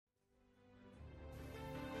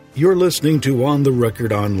You're listening to On the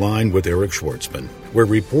Record Online with Eric Schwartzman, where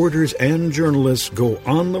reporters and journalists go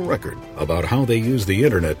on the record about how they use the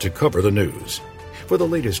internet to cover the news. For the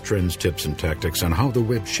latest trends, tips, and tactics on how the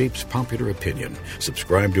web shapes popular opinion,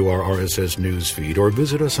 subscribe to our RSS news feed or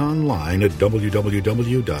visit us online at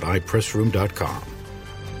www.ipressroom.com.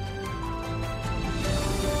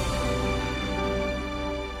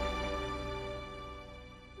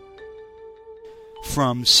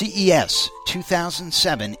 From CES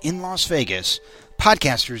 2007 in Las Vegas,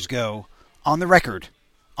 podcasters go on the record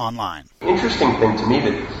online. The interesting thing to me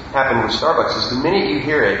that happened with Starbucks is the minute you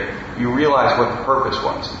hear it, you realize what the purpose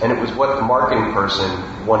was. And it was what the marketing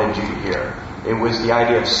person wanted you to hear. It was the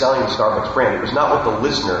idea of selling the Starbucks brand. It was not what the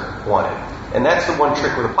listener wanted. And that's the one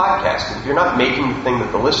trick with a podcast. If you're not making the thing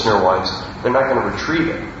that the listener wants, they're not going to retrieve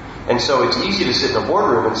it. And so it's easy to sit in a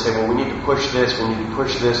boardroom and say, well, we need to push this, we need to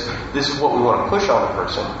push this. This is what we want to push on the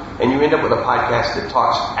person. And you end up with a podcast that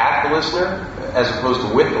talks at the listener as opposed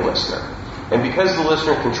to with the listener. And because the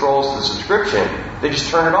listener controls the subscription, they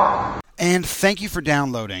just turn it off. And thank you for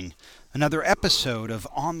downloading another episode of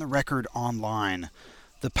On the Record Online,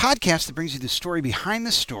 the podcast that brings you the story behind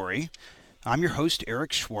the story. I'm your host,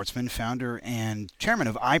 Eric Schwartzman, founder and chairman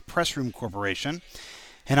of iPressroom Corporation.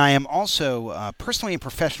 And I am also personally and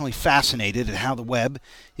professionally fascinated at how the web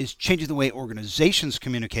is changing the way organizations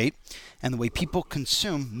communicate and the way people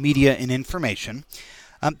consume media and information.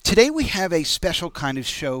 Today we have a special kind of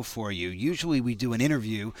show for you. Usually we do an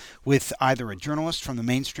interview with either a journalist from the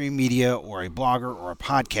mainstream media or a blogger or a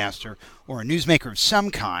podcaster or a newsmaker of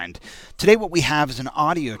some kind. Today what we have is an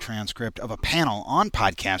audio transcript of a panel on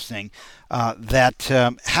podcasting that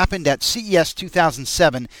happened at CES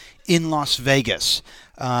 2007 in Las Vegas.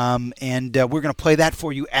 And we're going to play that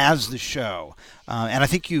for you as the show. And I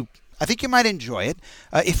think you might enjoy it.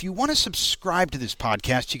 If you want to subscribe to this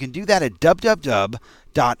podcast, you can do that at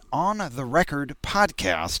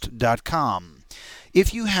www.ontherecordpodcast.com.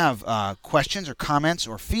 If you have questions or comments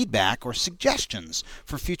or feedback or suggestions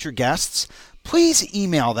for future guests, please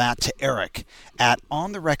email that to Eric at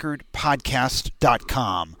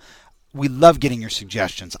ontherecordpodcast.com. We love getting your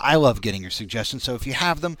suggestions. I love getting your suggestions. So if you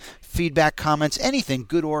have them, feedback, comments, anything,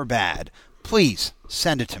 good or bad, please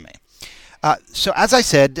send it to me. So as I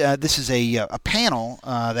said, this is a panel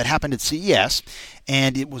that happened at CES,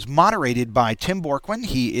 and it was moderated by Tim Borkwin.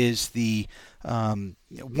 He is the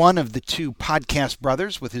one of the two podcast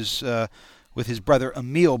brothers with his brother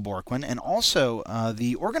Emil Borkwin, and also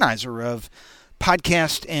the organizer of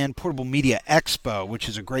Podcast and Portable Media Expo, which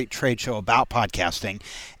is a great trade show about podcasting.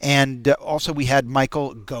 And also we had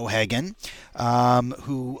Michael Gohagen,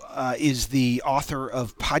 who is the author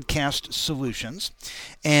of Podcast Solutions,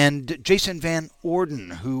 and Jason Van Orden,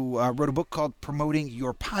 who wrote a book called Promoting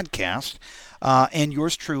Your Podcast, and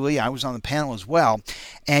yours truly. I was on the panel as well.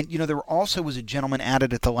 And, there also was a gentleman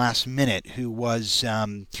added at the last minute who was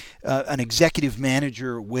an executive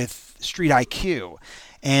manager with Street IQ.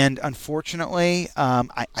 And unfortunately,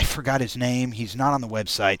 I forgot his name. He's not on the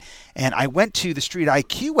website. And I went to the Street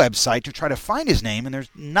IQ website to try to find his name, and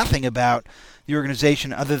there's nothing about the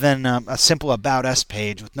organization other than a simple About Us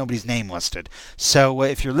page with nobody's name listed. So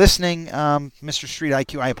if you're listening, Mr. Street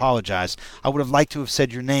IQ, I apologize. I would have liked to have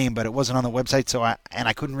said your name, but it wasn't on the website, and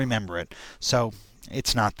I couldn't remember it. So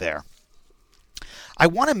it's not there. I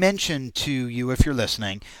want to mention to you, if you're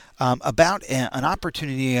listening, about an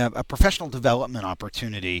opportunity, a professional development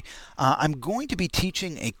opportunity. I'm going to be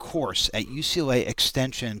teaching a course at UCLA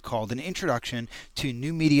Extension called An Introduction to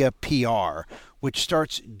New Media PR, which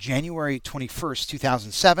starts January 21st,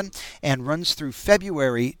 2007, and runs through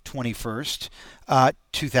February 21st,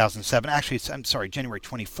 2007. Actually, January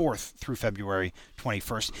 24th through February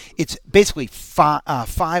 21st. It's basically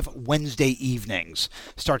five Wednesday evenings.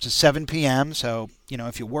 Starts at 7 p.m., so,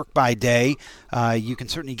 if you work by day, you can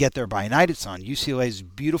certainly get there by night. It's on UCLA's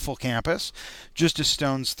beautiful campus, just a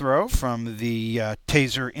stone's throw from the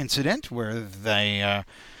Taser incident where the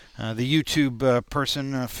YouTube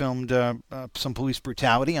person filmed some police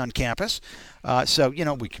brutality on campus. So,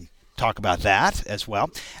 we can talk about that as well.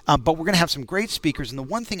 But we're going to have some great speakers. And the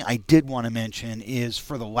one thing I did want to mention is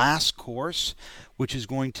for the last course, which is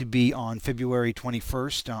going to be on February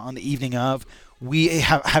 21st, on the evening of, we're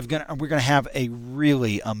going to have a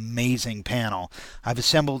really amazing panel. I've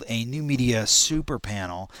assembled a new media super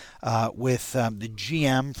panel with the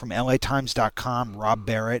GM from LATimes.com, Rob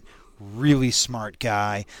Barrett. Really smart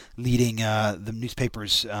guy leading the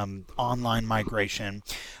newspaper's online migration.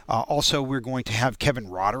 Also, we're going to have Kevin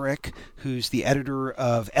Roderick, who's the editor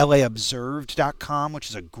of LAobserved.com, which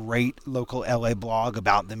is a great local LA blog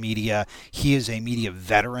about the media. He is a media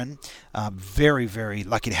veteran. Very, very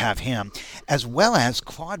lucky to have him, as well as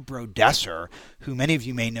Claude Brodesser, who many of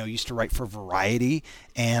you may know used to write for Variety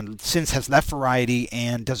and since has left Variety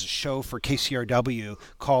and does a show for KCRW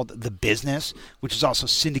called The Business, which is also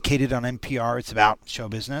syndicated on NPR. It's about show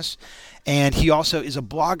business. And he also is a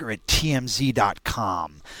blogger at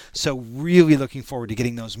TMZ.com. So really looking forward to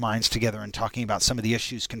getting those minds together and talking about some of the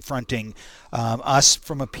issues confronting us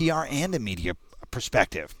from a PR and a media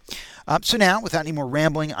perspective. So now, without any more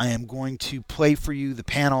rambling, I am going to play for you the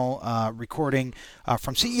panel recording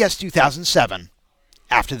from CES 2007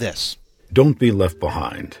 after this. Don't be left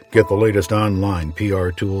behind. Get the latest online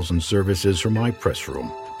PR tools and services from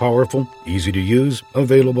iPressroom. Powerful, easy to use,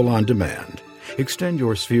 available on demand. Extend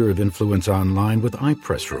your sphere of influence online with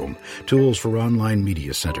iPressroom, tools for online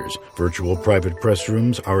media centers, virtual private press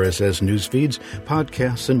rooms, RSS news feeds,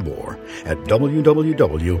 podcasts, and more at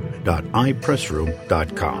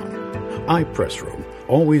www.ipressroom.com. iPressroom,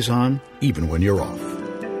 always on, even when you're off.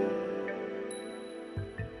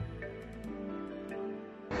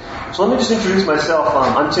 So let me just introduce myself.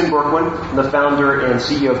 I'm Tim Berkwin. I'm the founder and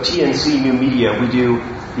CEO of TNC New Media. We do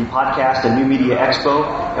the podcast and New Media Expo,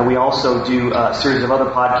 and we also do a series of other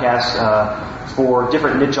podcasts for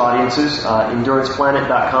different niche audiences.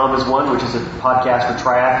 EndurancePlanet.com is one, which is a podcast for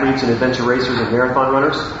triathletes and adventure racers and marathon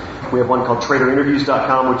runners. We have one called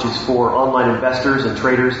TraderInterviews.com, which is for online investors and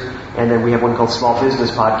traders. And then we have one called Small Business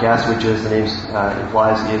Podcast, which, as the name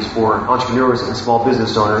implies, is for entrepreneurs and small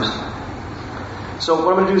business owners. So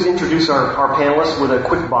what I'm going to do is introduce our panelists with a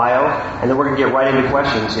quick bio, and then we're going to get right into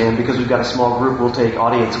questions. And because we've got a small group, we'll take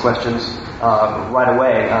audience questions right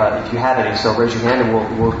away if you have any. So raise your hand, and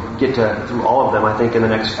we'll get through all of them, I think, in the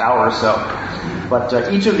next hour or so. But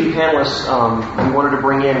each of the panelists we wanted to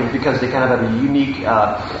bring in because they kind of have a unique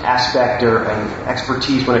aspect or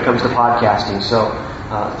expertise when it comes to podcasting. So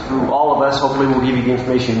through all of us, hopefully we'll give you the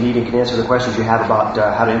information you need and can answer the questions you have about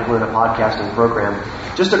how to implement a podcasting program.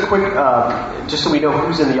 Just a quick, just so we know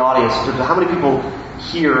who's in the audience, how many people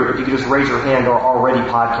here, if you could just raise your hand, are already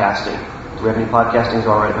podcasting? Do we have any podcastings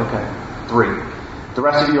already? Okay, 3. The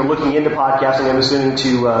rest of you are looking into podcasting, I'm assuming,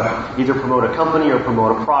 to either promote a company or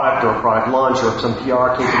promote a product or a product launch or some PR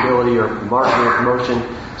capability or marketing or promotion.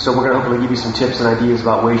 So we're going to hopefully give you some tips and ideas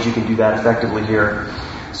about ways you can do that effectively here.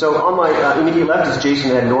 So on my immediate left is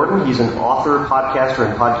Jason Ed Norton. He's an author, podcaster,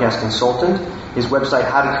 and podcast consultant. His website,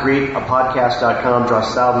 howtocreateapodcast.com,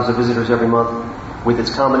 draws thousands of visitors every month with its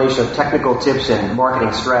combination of technical tips and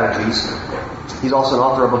marketing strategies. He's also an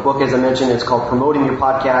author of a book, as I mentioned. It's called Promoting Your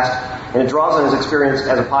Podcast, and it draws on his experience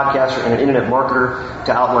as a podcaster and an internet marketer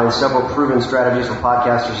to outline several proven strategies for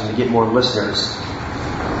podcasters and to get more listeners.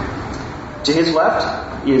 To his left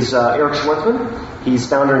is Eric Schwartzman. He's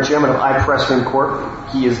founder and chairman of iPressroom Corp.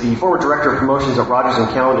 He is the former director of promotions at Rogers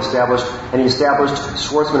 & Cowan, he established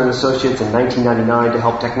Schwartzman & Associates in 1999 to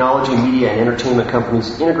help technology, media, and entertainment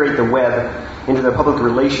companies integrate the web into their public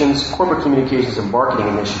relations, corporate communications, and marketing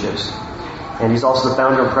initiatives. And he's also the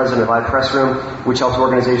founder and president of iPressroom, which helps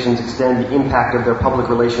organizations extend the impact of their public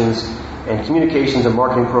relations and communications and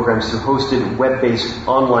marketing programs through hosted, web-based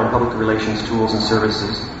online public relations tools and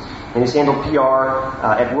services. And he's handled PR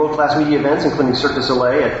at world-class media events, including Cirque du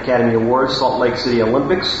Soleil at Academy Awards, Salt Lake City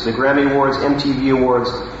Olympics, the Grammy Awards, MTV Awards,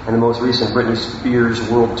 and the most recent Britney Spears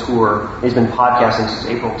World Tour. He's been podcasting since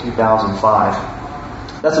April 2005.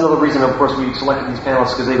 That's another reason, of course, we selected these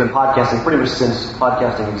panelists, because they've been podcasting pretty much since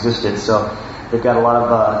podcasting existed. So they've got a lot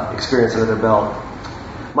of experience under their belt.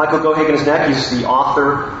 Michael Gohagan is next. He's the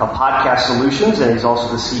author of Podcast Solutions, and he's also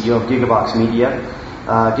the CEO of Gigabox Media.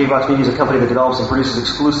 Gigabox Media is a company that develops and produces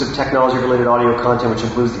exclusive technology-related audio content, which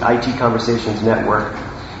includes the IT Conversations Network.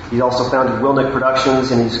 He also founded Wilnick Productions,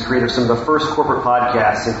 and he's the creator of some of the first corporate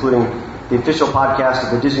podcasts, including the official podcast of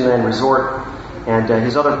the Disneyland Resort. And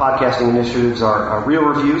his other podcasting initiatives are Real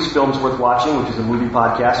Reviews, Films Worth Watching, which is a movie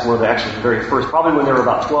podcast, one of the very first, probably when there were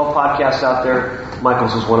about 12 podcasts out there.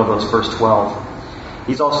 Michael's was one of those first 12.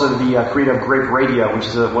 He's also the creator of Grape Radio, which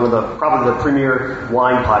is probably the premier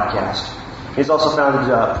wine podcast. He's also founded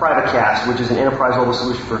PrivateCast, which is an enterprise-level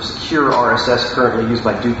solution for secure RSS currently used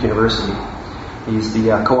by Duke University. He's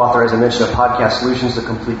the co-author, as I mentioned, of Podcast Solutions, The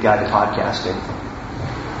Complete Guide to Podcasting.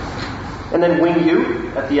 And then Wing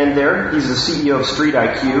Yu, at the end there, he's the CEO of Street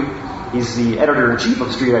IQ. He's the editor-in-chief of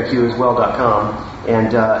StreetIQaswell.com,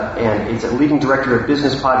 and he's a leading director of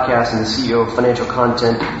business podcasts and the CEO of Financial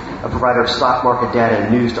Content, a provider of stock market data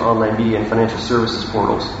and news to online media and financial services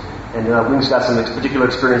portals. And Wing's got some particular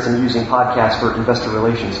experience in using podcasts for investor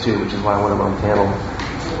relations, too, which is why I want him on the panel.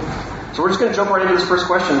 So we're just going to jump right into this first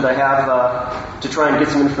question that I have to try and get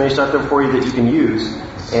some information out there for you that you can use.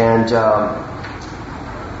 And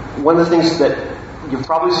one of the things that you've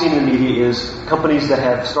probably seen in the media is companies that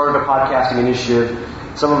have started a podcasting initiative.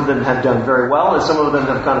 Some of them have done very well, and some of them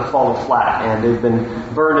have kind of fallen flat, and they've been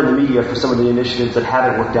burned in the media for some of the initiatives that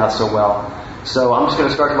haven't worked out so well. So I'm just going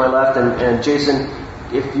to start to my left, and Jason,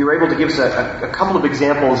 if you're able to give us a couple of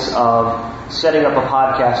examples of setting up a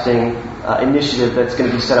podcasting initiative that's going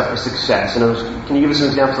to be set up for success. Can you give us some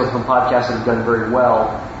examples of some podcasts that have done very well,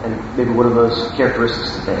 and maybe what are those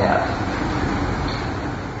characteristics that they have?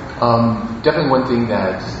 Definitely one thing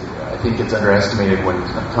that I think gets underestimated when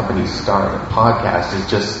companies start a podcast is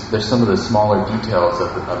just there's some of the smaller details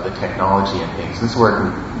of the technology and things. This is where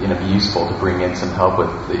it can be useful to bring in some help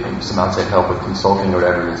with some outside help with consulting or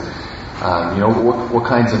whatever it is. What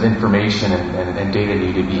kinds of information and data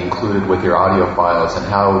need to be included with your audio files, and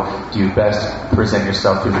how do you best present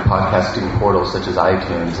yourself through the podcasting portals such as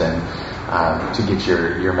iTunes and to get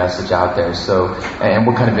your message out there. So, and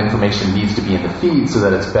what kind of information needs to be in the feed so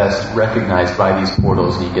that it's best recognized by these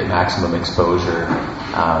portals and you get maximum exposure.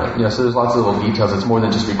 So there's lots of little details. It's more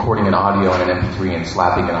than just recording an audio and an MP3 and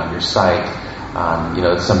slapping it on your site.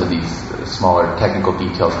 Some of these smaller technical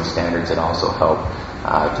details and standards that also help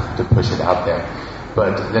to push it out there.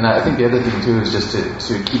 But then I think the other thing too is just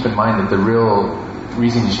to keep in mind that the real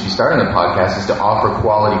reason you should be starting a podcast is to offer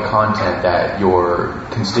quality content that your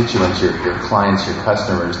constituents, your clients, your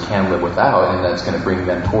customers can live without, and that's going to bring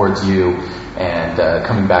them towards you and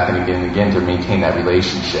coming back and again to maintain that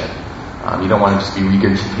relationship. You don't want to just be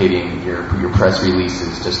regurgitating your press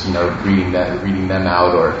releases, just reading them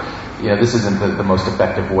out, or this isn't the most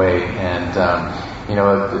effective way. And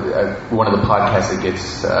one of the podcasts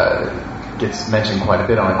that gets mentioned quite a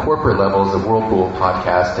bit on a corporate level is the Whirlpool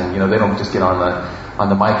podcast, and they don't just get on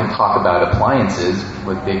the mic and talk about appliances,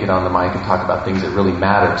 but they get on the mic and talk about things that really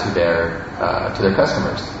matter to their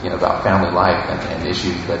customers, about family life and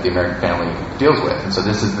issues that the American family deals with. And so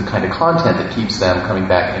this is the kind of content that keeps them coming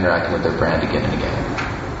back and interacting with their brand again and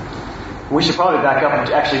again. We should probably back up and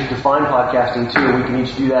actually define podcasting too. We can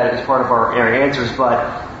each do that as part of our answers,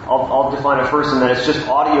 but I'll define it first, and then it's just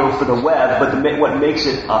audio for the web, but what makes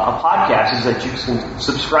it a podcast is that you can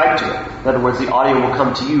subscribe to it. In other words, the audio will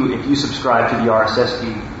come to you if you subscribe to the RSS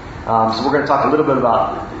feed. So we're going to talk a little bit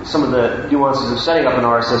about some of the nuances of setting up an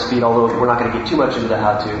RSS feed, although we're not going to get too much into the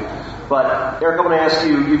how-to. But Eric, I'm going to ask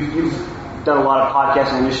you, you've done a lot of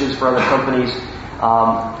podcasting initiatives for other companies.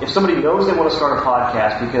 If somebody knows they want to start a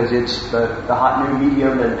podcast because it's the hot new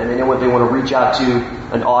medium and they know what they want to reach out to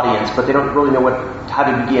an audience, but they don't really know how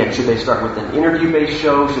to begin. Should they start with an interview-based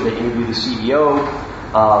show? Should they interview the CEO?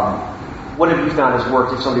 What have you found has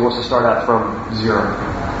worked if somebody wants to start out from zero?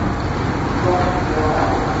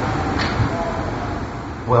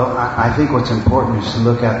 Well, I think what's important is to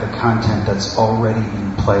look at the content that's already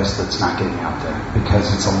in place that's not getting out there,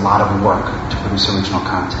 because it's a lot of work to produce original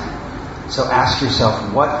content. So ask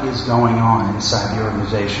yourself, what is going on inside the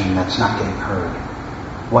organization that's not getting heard?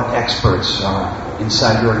 What experts are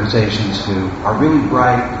inside the organizations who are really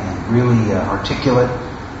bright and really articulate,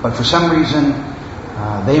 but for some reason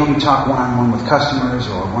they only talk one-on-one with customers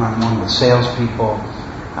or one-on-one with salespeople?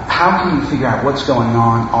 How can you figure out what's going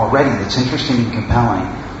on already that's interesting and compelling,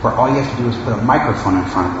 where all you have to do is put a microphone in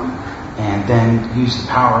front of them and then use the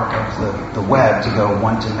power of the web to go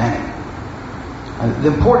one to many?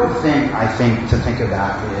 The important thing, I think, to think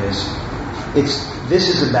about is this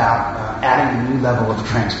is about adding a new level of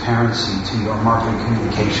transparency to your marketing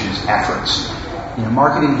communications efforts.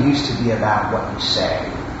 Marketing used to be about what you say,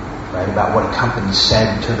 right? About what a company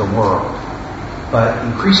said to the world. But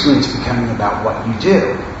increasingly it's becoming about what you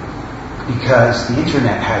do, because the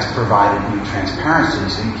internet has provided new transparency.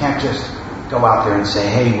 So you can't just go out there and say,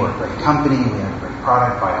 hey, we're a great company, we have a great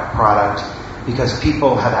product, buy our product. Because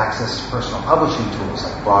people have access to personal publishing tools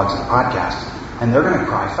like blogs and podcasts, and they're going to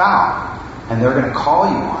cry foul, and they're going to call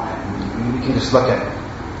you on it. And we can just look at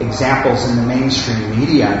examples in the mainstream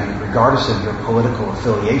media. Regardless of your political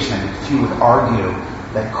affiliation, if you would argue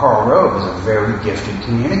that Karl Rove is a very gifted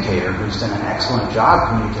communicator who's done an excellent job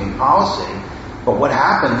communicating policy, but what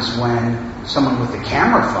happens when someone with a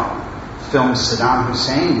camera phone films Saddam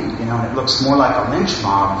Hussein, and it looks more like a lynch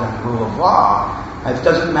mob than the rule of law? It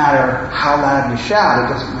doesn't matter how loud you shout,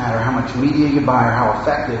 it doesn't matter how much media you buy or how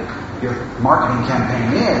effective your marketing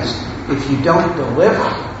campaign is. If you don't deliver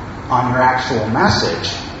on your actual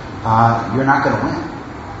message, you're not going to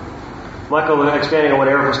win. Michael, expanding on what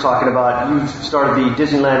Eric was talking about, you've started the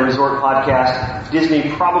Disneyland Resort podcast.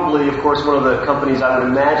 Disney probably, of course, one of the companies I would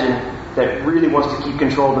imagine that really wants to keep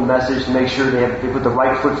control of the message and make sure they put the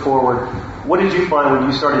right foot forward. What did you find when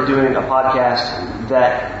you started doing a podcast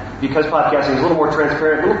that, because podcasting is a little more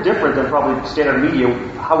transparent, a little different than probably standard media,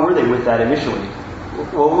 how were they with that initially?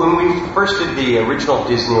 Well, when we first did the original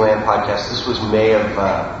Disneyland podcast, this was May of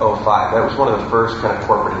 2005. That was one of the first kind of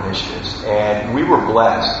corporate initiatives. And we were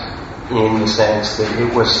blessed in the sense that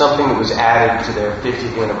it was something that was added to their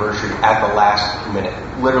 50th anniversary at the last minute.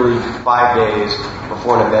 Literally 5 days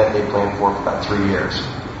before an event they planned for about 3 years.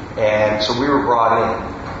 And so we were brought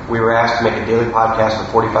in. We were asked to make a daily podcast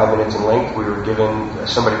of 45 minutes in length. We were given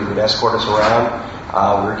somebody who would escort us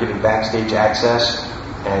around. We were given backstage access.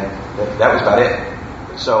 And that was about it.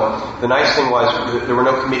 So the nice thing was there were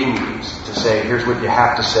no committee meetings to say, here's what you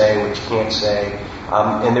have to say, what you can't say.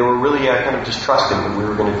 And they were really kind of just trusting that we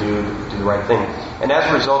were going to do the right thing. And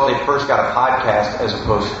as a result, they first got a podcast as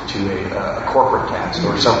opposed to a corporate cast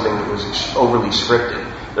or something that was overly scripted.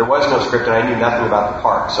 There was no script, and I knew nothing about the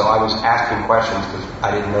park, so I was asking questions because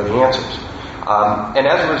I didn't know the answers. And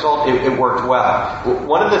as a result, it worked well.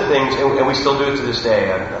 One of the things, and we still do it to this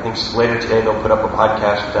day, I think later today they'll put up a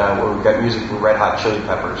podcast where we've got music from Red Hot Chili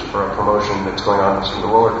Peppers for a promotion that's going on with some of the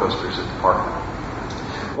roller coasters at the park.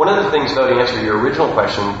 One of the things, though, to answer your original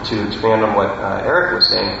question, to expand on what Eric was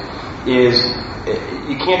saying, is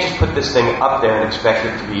you can't just put this thing up there and expect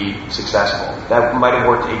it to be successful. That might have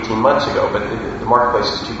worked 18 months ago, but the marketplace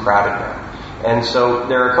is too crowded now. And so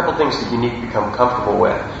there are a couple things that you need to become comfortable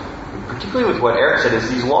with. Particularly with what Eric said, is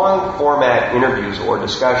these long format interviews or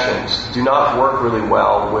discussions do not work really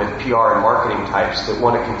well with PR and marketing types that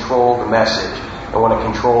want to control the message and want to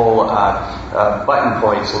control button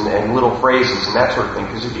points and little phrases and that sort of thing.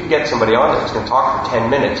 Because if you get somebody on there that's going to talk for 10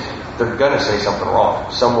 minutes, they're going to say something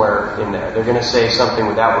wrong somewhere in there. They're going to say something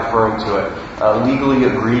without referring to a legally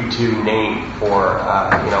agreed to name for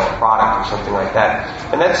a product or something like that.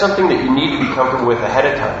 And that's something that you need to be comfortable with ahead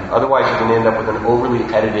of time. Otherwise, you can end up with an overly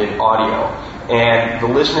edited audio. And the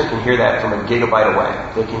listener can hear that from a gigabyte away.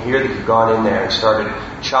 They can hear that you've gone in there and started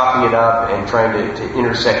chopping it up and trying to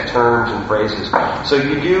intersect terms and phrases. So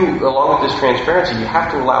you do, along with this transparency, you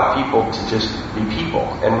have to allow people to just be people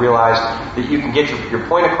and realize that you can get your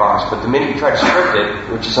point across, but the minute you try to script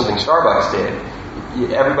it, which is something Starbucks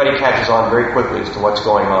did, everybody catches on very quickly as to what's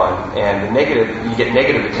going on, and you get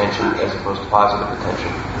negative attention as opposed to positive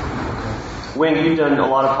attention. Wing, you've done a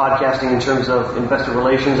lot of podcasting in terms of investor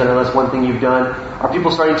relations. I know that's one thing you've done. Are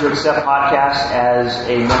people starting to accept podcasts as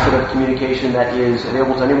a method of communication that is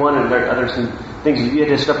available to anyone? And are there some things that you had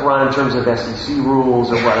to step around in terms of SEC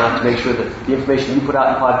rules or whatnot to make sure that the information you put out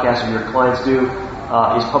in podcasts and your clients do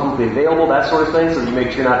is publicly available, that sort of thing, so that you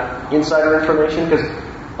make sure you're not insider information? Because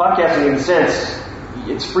podcasting, in a sense,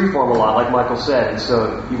 it's freeform a lot, like Michael said, and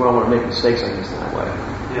so you don't want to make mistakes, I guess, in that way.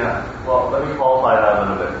 Yeah, well, let me qualify that a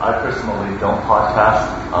little bit. I personally don't podcast,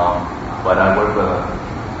 but I work with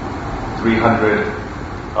 300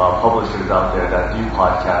 publishers out there that do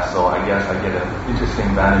podcasts, so I guess I get an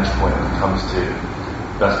interesting vantage point when it comes to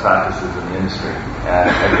best practices in the industry. And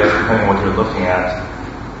I guess depending on what you're looking at,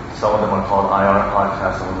 some of them are called IR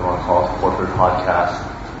podcasts, some of them are called corporate podcasts.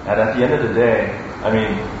 And at the end of the day, I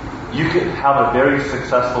mean, you could have a very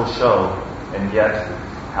successful show and yet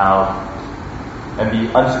be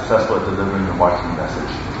unsuccessful at delivering your marketing message.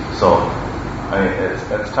 So, I mean,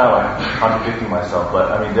 it's kind of like contradicting myself,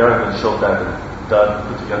 but I mean, there have been shows that have been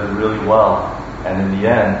put together really well, and in the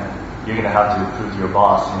end, you're going to have to prove to your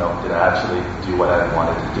boss, did I actually do what I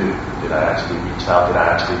wanted to do? Did I actually reach out? Did I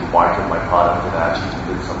actually market my product? Did I actually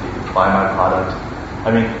convince somebody to buy my product?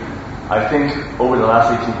 I mean, I think over the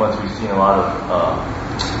last 18 months, we've seen a lot of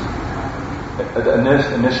an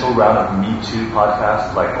initial round of Me Too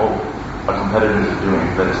podcasts, like, our competitors are doing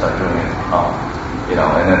it, better start doing it. And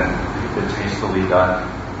then it's hastily done.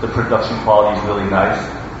 The production quality is really nice,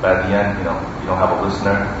 but at the end, you don't have a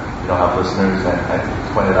listener, you don't have listeners, and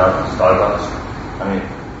you pointed out Starbucks. I mean,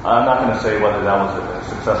 I'm not going to say whether that was a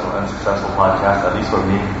successful or unsuccessful podcast. At least for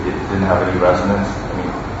me, it didn't have any resonance. I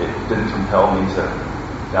mean, it didn't compel me to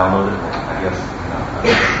download it. I guess,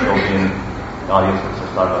 it'll be in the audience for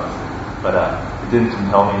Starbucks. But it didn't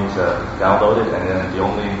compel me to download it, and then the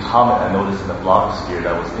only comment I noticed in the blogosphere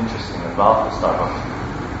that was interesting about the Starbucks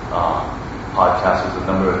podcast was the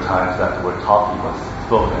number of times that the word coffee was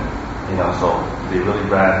spoken. So they really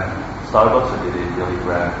brand Starbucks, or did they really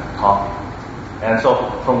brand coffee? And so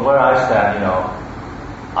from where I stand,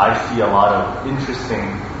 I see a lot of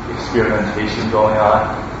interesting experimentation going on.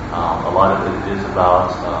 A lot of it is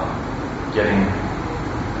about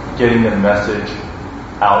getting the message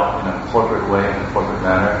out in a corporate way, in a corporate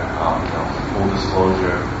manner, full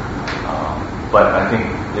disclosure. But I think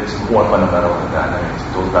it's more fundamental than that. I mean,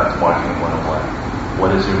 it goes back to marketing 101.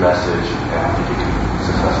 What is your message, and if you can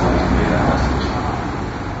successfully convey that message?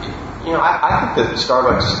 I think the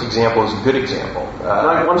Starbucks example is a good example.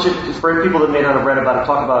 Why don't you, for people that may not have read about it,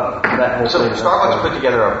 talk about that whole thing. So Starbucks put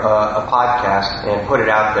together a podcast and put it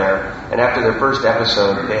out there. And after their first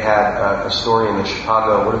episode, they had a story in the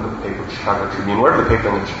Chicago, Chicago Tribune, whatever the paper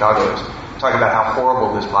in Chicago is, talking about how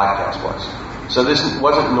horrible this podcast was. So this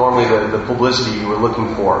wasn't normally the publicity you were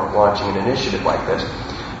looking for launching an initiative like this.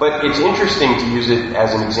 But it's interesting to use it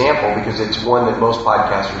as an example because it's one that most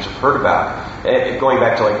podcasters have heard about. Going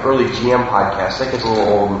back to like early GM podcasts, that gets a little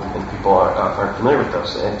old and people aren't familiar with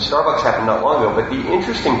those. And Starbucks happened not long ago. But the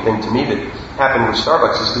interesting thing to me that happened with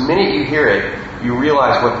Starbucks is the minute you hear it, you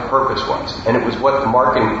realize what the purpose was. And it was what the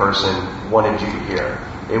marketing person wanted you to hear.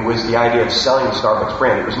 It was the idea of selling the Starbucks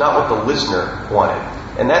brand. It was not what the listener wanted.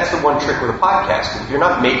 And that's the one trick with a podcast. If you're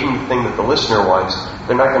not making the thing that the listener wants,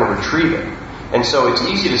 they're not going to retrieve it. And so it's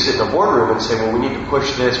easy to sit in a boardroom and say, well, we need to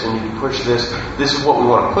push this, we need to push this. This is what we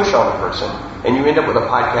want to push on the person. And you end up with a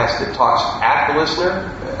podcast that talks at the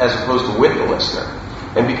listener as opposed to with the listener.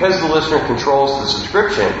 And because the listener controls the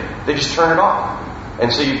subscription, they just turn it off.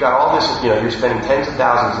 And so you've got all this, you're spending tens of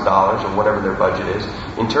thousands of dollars or whatever their budget is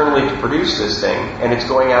internally to produce this thing, and it's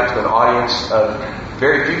going out to an audience of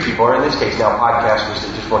very few people, or in this case now podcasters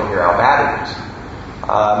that just want to hear how bad it is.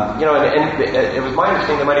 And it was my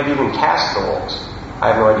understanding they might have even cast the roles. I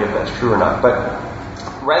have no idea if that's true or not, but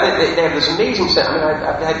rather they have this amazing sense.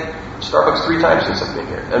 I've had Starbucks 3 times since I've been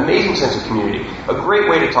here. An amazing sense of community. A great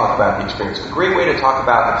way to talk about the experience. A great way to talk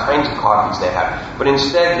about the kinds of coffees they have. But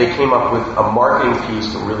instead, they came up with a marketing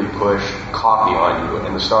piece to really push coffee on you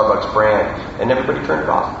and the Starbucks brand, and everybody turned it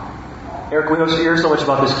off. Eric, we hear so much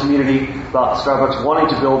about this community, about Starbucks wanting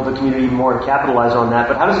to build the community more and capitalize on that,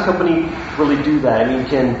 but how does a company really do that?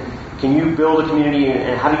 Can you build a community,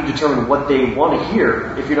 and how do you determine what they want to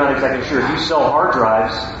hear if you're not exactly sure? If you sell hard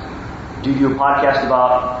drives, do you do a podcast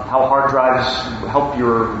about how hard drives help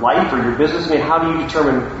your life or your business? How do you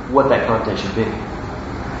determine what that content should be?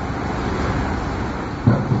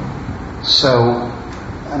 So,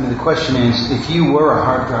 the question is, if you were a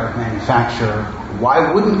hard drive manufacturer,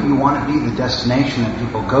 why wouldn't you want to be the destination that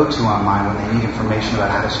people go to online when they need information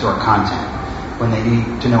about how to store content, when they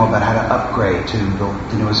need to know about how to upgrade to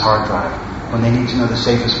the newest hard drive, when they need to know the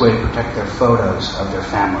safest way to protect their photos of their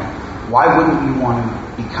family? Why wouldn't you want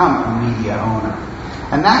to become a media owner?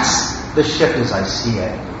 And that's the shift as I see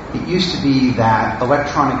it. It used to be that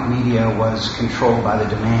electronic media was controlled by the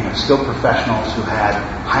domain of skilled professionals who had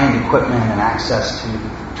high-end equipment and access to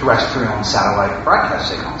terrestrial and satellite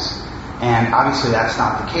broadcast signals. And obviously that's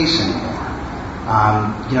not the case anymore.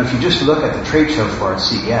 If you just look at the trade show floor at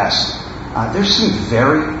CES, there's some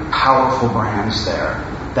very powerful brands there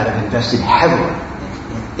that have invested heavily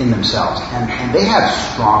in themselves, and they have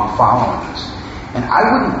strong followings. And I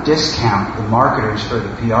wouldn't discount the marketers or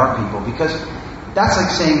the PR people, because that's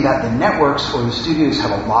like saying that the networks or the studios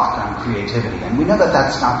have a lock on creativity, and we know that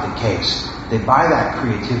that's not the case. They buy that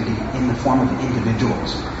creativity in the form of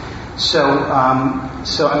individuals. So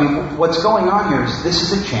what's going on here is this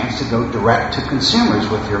is a chance to go direct to consumers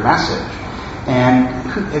with your message. And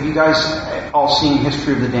have you guys all seen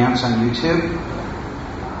History of the Dance on YouTube?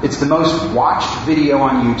 It's the most watched video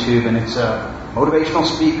on YouTube, and it's a motivational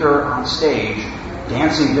speaker on stage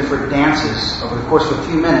dancing different dances over the course of a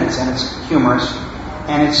few minutes, and it's humorous,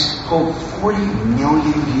 and it's pulled 40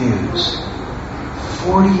 million views.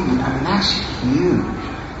 That's huge.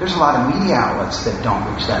 There's a lot of media outlets that don't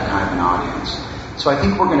reach that kind of an audience. So I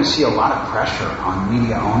think we're going to see a lot of pressure on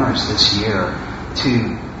media owners this year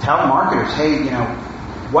to tell marketers, hey,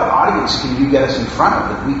 what audience can you get us in front of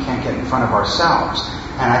that we can't get in front of ourselves?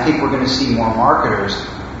 And I think we're going to see more marketers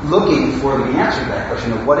looking for the answer to that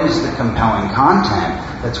question of what is the compelling content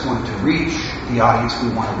that's going to reach the audience we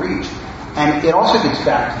want to reach. And it also gets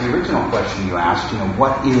back to the original question you asked,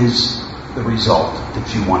 what is the result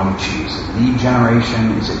that you want to achieve? Is it lead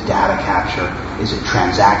generation? Is it data capture? Is it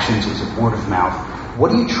transactions? Is it word of mouth?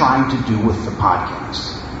 What are you trying to do with the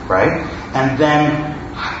podcast, right? And then,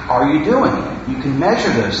 are you doing it? You can measure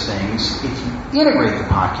those things if you integrate the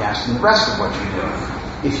podcast in the rest of what you're doing.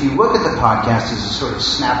 If you look at the podcast as a sort of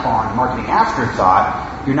snap-on marketing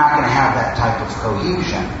afterthought, you're not going to have that type of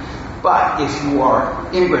cohesion. But if you are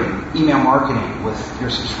integrating email marketing with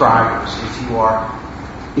your subscribers, if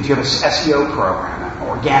you have an SEO program, an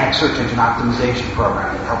organic search engine optimization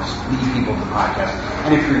program that helps lead people to the podcast,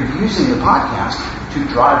 and if you're using the podcast to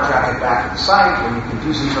drive traffic back to the site where you can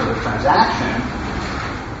do some sort of a transaction,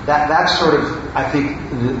 that's sort of, I think,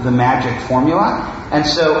 the magic formula. And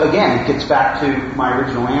so, again, it gets back to my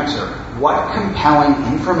original answer. What compelling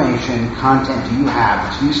information, content do you have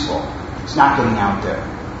that's useful? It's not getting out there.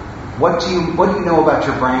 What do you know about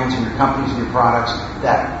your brands and your companies and your products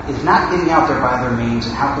that is not getting out there by their means,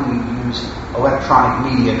 and how can we use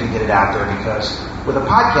electronic media to get it out there? Because with a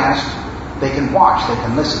podcast, they can watch, they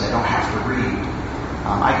can listen, they don't have to read.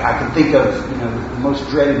 I can think of the most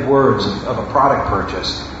dreaded words of a product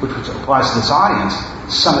purchase, which applies to this audience: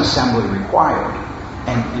 some assembly required.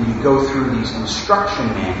 And you go through these instruction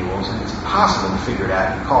manuals, and it's impossible to figure it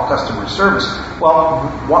out. You call customer service. Well,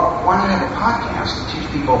 why not have a podcast to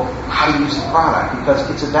teach people how to use the product? Because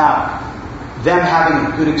it's about them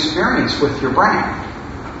having a good experience with your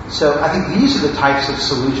brand. So I think these are the types of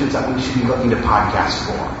solutions that we should be looking to podcasts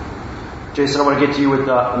for. Jason, I want to get to you with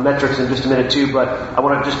metrics in just a minute too, but I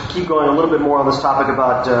want to just keep going a little bit more on this topic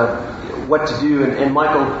about what to do. And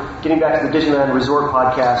Michael, getting back to the Disneyland Resort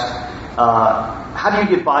podcast, how do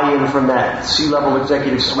you get buy-in from that C-level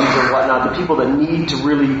executive suite or whatnot, the people that need to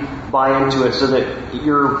really buy into it so that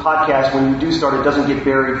your podcast, when you do start, it doesn't get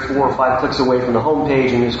buried 4 or 5 clicks away from the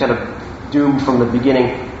homepage and is kind of doomed from the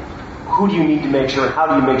beginning? Who do you need to make sure, how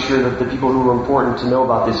do you make sure that the people who are important to know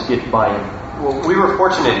about this get buy-in? Well, we were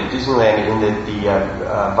fortunate at Disneyland in that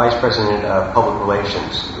the vice president of public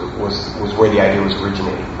relations was where the idea was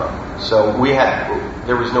originating from. So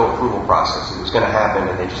there was no approval process. It was going to happen,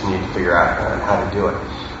 and they just needed to figure out how to do it.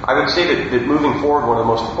 I would say that moving forward, one of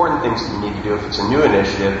the most important things that you need to do if it's a new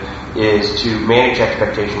initiative is to manage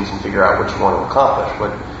expectations and figure out what you want to accomplish.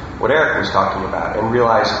 What Eric was talking about, and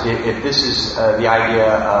realize if this is the idea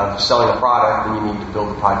of selling a product, then you need to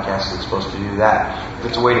build a podcast that's supposed to do that. If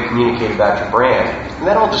it's a way to communicate about your brand, and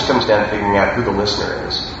that all just comes down to figuring out who the listener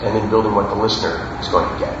is, and then building what the listener is going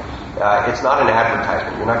to get. It's not an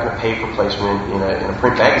advertisement. You're not going to pay for placement in a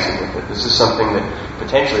print magazine with it. This is something that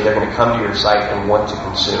potentially they're going to come to your site and want to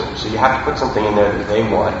consume. So you have to put something in there that they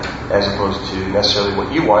want, as opposed to necessarily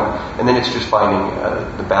what you want, and then it's just finding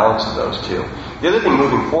the balance of those two. The other thing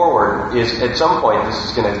moving forward is, at some point, this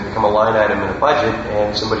is going to become a line item in a budget,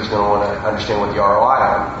 and somebody's going to want to understand what the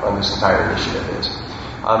ROI on this entire initiative is.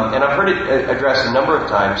 And I've heard it addressed a number of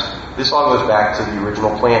times. This all goes back to the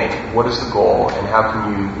original planning. What is the goal, and how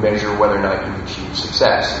can you measure whether or not you've achieved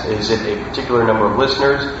success? Is it a particular number of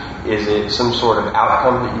listeners? Is it some sort of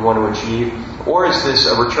outcome that you want to achieve? Or is this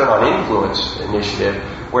a return on influence initiative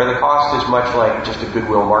where the cost is much like just a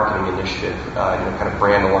goodwill marketing initiative, kind of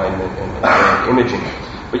brand alignment and brand imaging?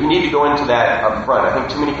 But you need to go into that up front. I think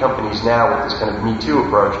too many companies now with this kind of Me Too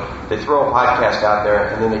approach, they throw a podcast out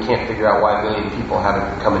there and then they can't figure out why a million people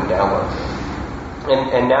haven't come and download it.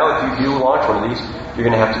 And now if you do launch one of these, you're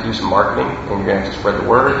going to have to do some marketing, and you're going to have to spread the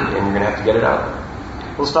word, and you're going to have to get it out.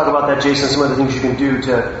 Let's talk about that, Jason, some of the things you can do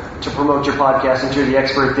to promote your podcast, and you're the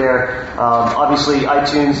expert there. Obviously,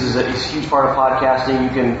 iTunes is a huge part of podcasting. You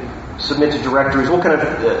can submit to directories. What kind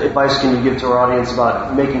of advice can you give to our audience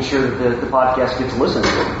about making sure that the podcast gets listened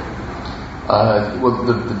to? Well,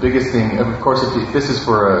 the biggest thing, of course, if this is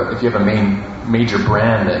if you have a major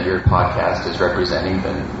brand that your podcast is representing,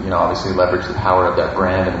 then obviously leverage the power of that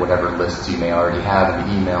brand and whatever lists you may already have in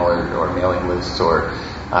the email or mailing lists or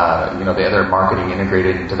the other marketing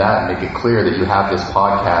integrated into that, and make it clear that you have this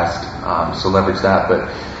podcast. So leverage that,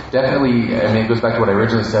 but. Definitely, it goes back to what I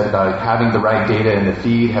originally said about having the right data in the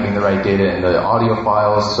feed, having the right data in the audio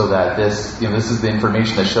files, so that this is the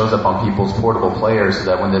information that shows up on people's portable players, so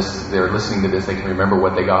that when they're listening to this, they can remember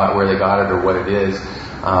what they got, where they got it, or what it is,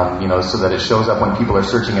 so that it shows up when people are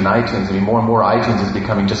searching in iTunes. I mean, more and more iTunes is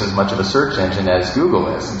becoming just as much of a search engine as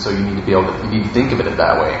Google is, and so you need to think of it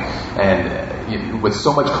that way. And with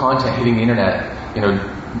so much content hitting the internet,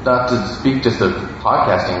 not to speak just of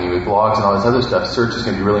podcasting, with blogs and all this other stuff, search is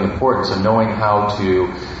going to be really important. So knowing how to,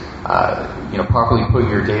 properly put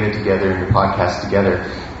your data together and your podcast together.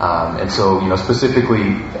 And so, specifically,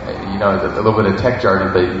 a little bit of tech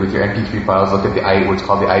jargon, but with your MP3 files, look at what's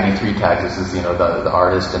called the ID3 tags. This is, the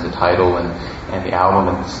artist and the title and the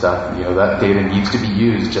album and stuff. That data needs to be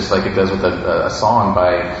used just like it does with a song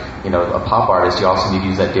by, a pop artist. You also need to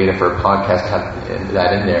use that data for a podcast to have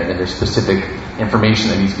that in there. And then there's specific information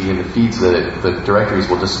that needs to be in the feed so that the directories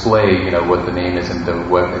will display, what the name is and the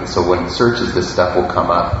web. And so when searches, this stuff will come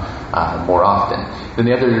up more often. Then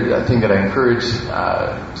the other thing that I encourage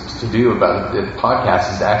to do about the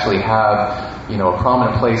podcast is to actually have a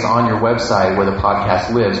prominent place on your website where the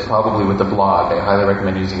podcast lives, probably with a blog. I highly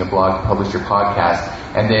recommend using a blog to publish your podcast,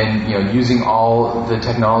 and then using all the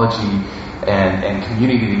technology and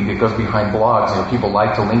community that goes behind blogs. People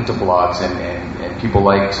like to link to blogs, and people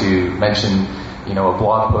like to mention a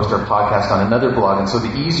blog post or a podcast on another blog. And so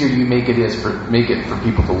the easier you make it for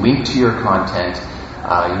people to link to your content,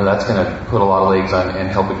 that's going to put a lot of legs on and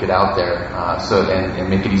help it get out there. And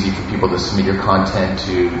make it easy for people to submit your content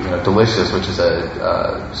to, Delicious, which is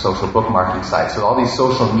a social bookmarking site. So all these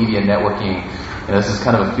social media networking, this is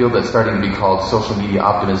kind of a field that's starting to be called social media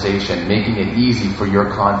optimization, making it easy for your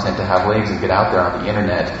content to have legs and get out there on the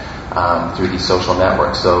internet through these social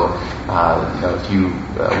networks. So, if you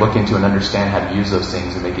look into and understand how to use those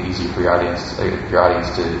things and make it easy for your audience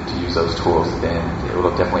to use those tools, then it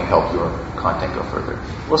will definitely help your content go further.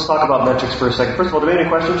 Let's talk about metrics for a second. First of all, do we have any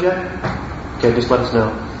questions yet? Okay, just let us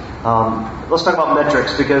know. Let's talk about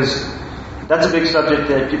metrics, because that's a big subject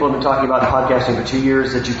that people have been talking about in podcasting for 2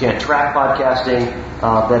 years, that you can't track podcasting,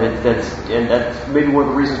 and that's maybe one of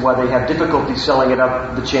the reasons why they have difficulty selling it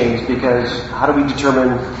up the chains, because how do we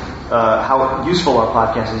determine how useful our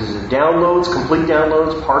podcast is? Is it downloads, complete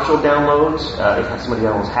downloads, partial downloads? If somebody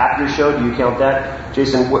downloads half your show, do you count that?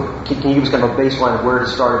 Jason, can you give us kind of a baseline of where to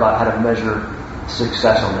start about how to measure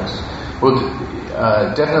success on this? Well,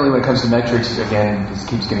 definitely when it comes to metrics, again, this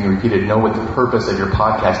keeps getting repeated, know what the purpose of your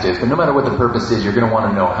podcast is. But no matter what the purpose is, you're going to want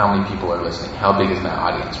to know how many people are listening, how big is my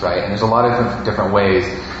audience, right? And there's a lot of different ways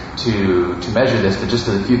to measure this, but just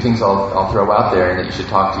a few things I'll throw out there and that you should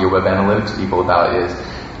talk to your web analytics people about is,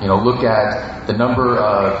 look at the number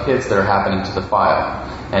of hits that are happening to the file.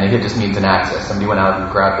 And a hit just means an access. Somebody went out and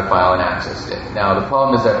grabbed the file and accessed it. Now, the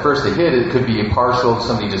problem is that first a hit, it could be a partial.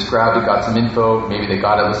 Somebody just grabbed it, got some info. Maybe they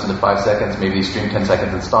got it, listened to 5 seconds. Maybe they streamed 10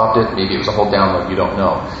 seconds and stopped it. Maybe it was a whole download. You don't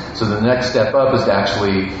know. So the next step up is to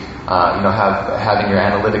actually, having your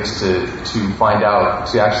analytics to find out,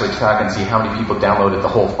 to actually track and see how many people downloaded the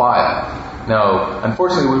whole file. Now,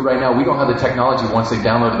 unfortunately, right now, we don't have the technology once they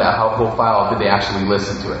downloaded that whole file, did they actually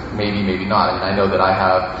listen to it? Maybe, maybe not. I know that I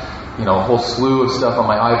have a whole slew of stuff on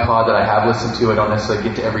my iPod that I have listened to. I don't necessarily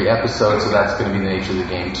get to every episode, so that's going to be the nature of the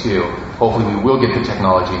game too. Hopefully we will get the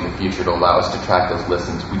technology in the future to allow us to track those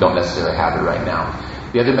listens. We don't necessarily have it right now.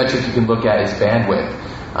 The other metric you can look at is bandwidth.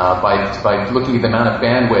 By looking at the amount of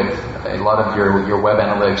bandwidth, a lot of your web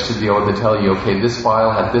analytics should be able to tell you, okay, this file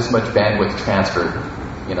had this much bandwidth transferred,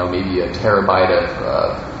 maybe a terabyte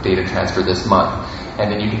of data transfer this month.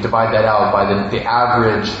 And then you can divide that out by the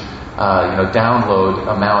average download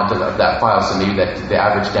amount of that file. So maybe that the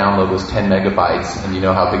average download was 10 megabytes, and you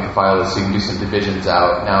know how big the file is, so you can do some divisions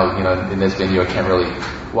out. Now, in this video, I can't really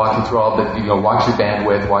walk you through all, but watch your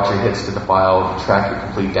bandwidth, watch your hits to the file, track your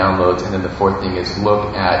complete downloads, and then the fourth thing is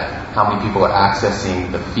look at how many people are accessing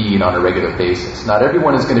the feed on a regular basis. Not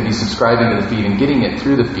everyone is going to be subscribing to the feed and getting it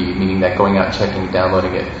through the feed, meaning that going out and checking and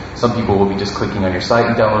downloading it. Some people will be just clicking on your site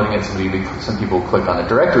and downloading it. Some people will click on a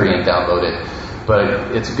directory and download it.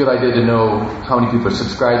 But it's a good idea to know how many people are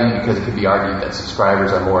subscribing, because it could be argued that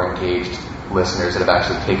subscribers are more engaged listeners that have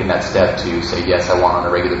actually taken that step to say, yes, I want on a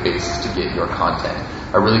regular basis to get your content.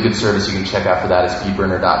 A really good service you can check out for that is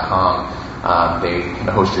feedburner.com. They can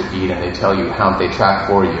host your feed, and they tell you how they track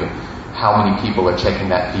for you how many people are checking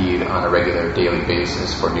that feed on a regular daily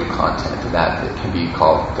basis for new content. And that can be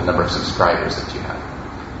called the number of subscribers that you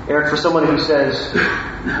have. Eric, for someone who says,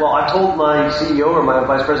 well, I told my CEO or my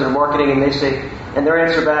vice president of marketing, and their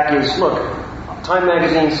answer back is, look, Time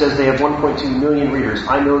Magazine says they have 1.2 million readers.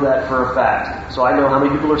 I know that for a fact. So I know how many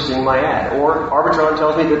people are seeing my ad. Or Arbitron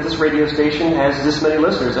tells me that this radio station has this many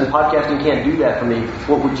listeners, and podcasting can't do that for me.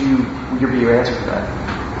 What would be your answer to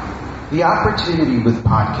that? The opportunity with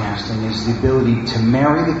podcasting is the ability to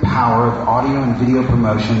marry the power of audio and video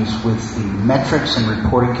promotions with the metrics and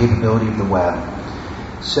reporting capability of the web.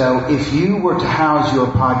 So if you were to house your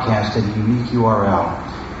podcast at a unique URL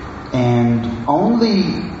and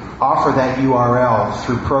only offer that URL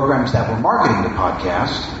through programs that were marketing the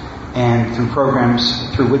podcast and through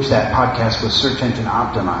programs through which that podcast was search engine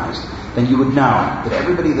optimized, then you would know that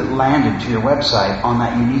everybody that landed to your website on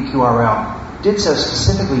that unique URL did so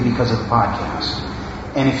specifically because of the podcast.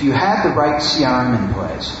 And if you had the right CRM in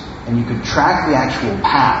place and you could track the actual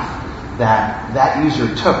path that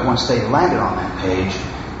user took once they landed on that page,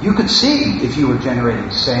 you could see if you were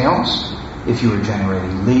generating sales, if you were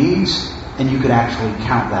generating leads, and you could actually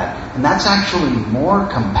count that. And that's actually more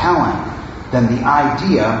compelling than the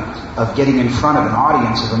idea of getting in front of an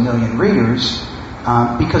audience of 1 million readers,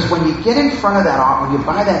 because when you get in front of that, when you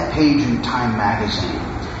buy that page in Time Magazine,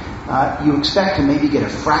 you expect to maybe get a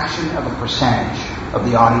fraction of a percentage of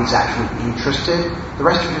the audience actually interested. The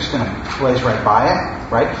rest are just going to blaze right by it,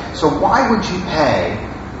 right? So why would you pay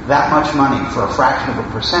that much money for a fraction of a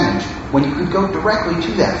percentage when you could go directly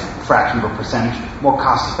to that fraction of a percentage more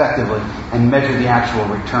cost effectively and measure the actual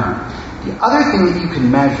return? The other thing that you can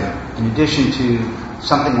measure, in addition to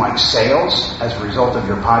something like sales as a result of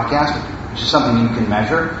your podcast, which is something you can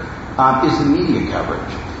measure, is the media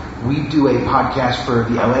coverage. we do a podcast for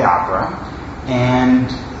the LA Opera, and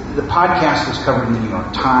the podcast was covered in the New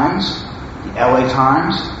York Times, the LA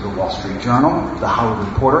Times, the Wall Street Journal, the Hollywood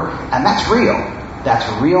Reporter, and that's real. That's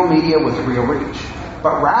real media with real reach.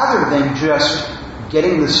 But rather than just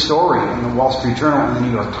getting the story in the Wall Street Journal and the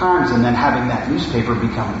New York Times and then having that newspaper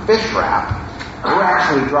become fish wrap, we're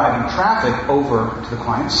actually driving traffic over to the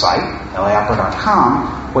client's site,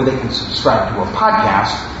 laopera.com, where they can subscribe to a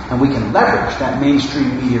podcast, and we can leverage that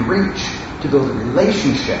mainstream media reach to build a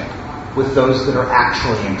relationship with those that are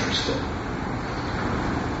actually interested.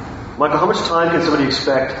 Michael, how much time can somebody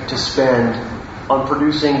expect to spend on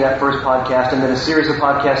producing that first podcast and then a series of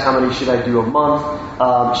podcasts? How many should I do a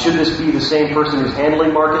month? Should this be the same person who's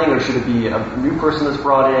handling marketing, or should it be a new person that's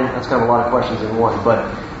brought in? That's kind of a lot of questions in one.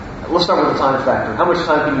 But let's start with the time factor. How much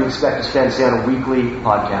time can you expect to spend, say, on a weekly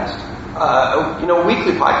podcast? A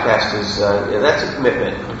weekly podcast is that's a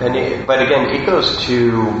commitment. But again, it goes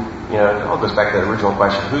to it all goes back to the original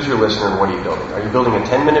question: who's your listener and what are you building? Are you building a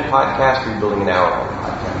 10-minute podcast, or are you building an hour-long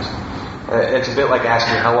podcast? It's a bit like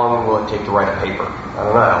asking how long will it take to write a paper. I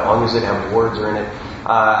don't know how long is it, how many words are in it.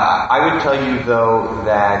 I would tell you though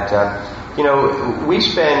that we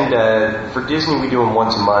spend for Disney, we do them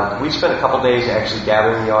once a month. We spend a couple days actually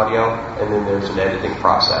gathering the audio, and then there's an editing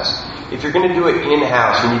process. If you're going to do it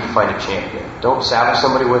in-house, you need to find a champion. Don't saddle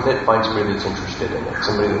somebody with it. Find somebody that's interested in it,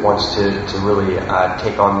 somebody that wants to really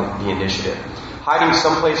take on the initiative. Hiding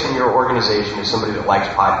someplace in your organization is somebody that likes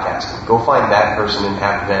podcasting. Go find that person and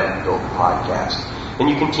have them build the podcast. Then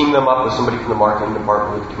you can team them up with somebody from the marketing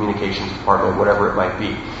department, with the communications department, whatever it might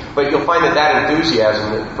be. But you'll find that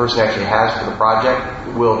enthusiasm that the person actually has for the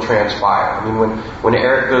project will transpire. I mean, when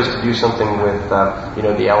Eric goes to do something with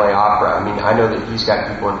the LA Opera, I mean, I know that he's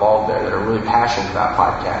got people involved there that are really passionate about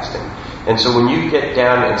podcasting. And so when you get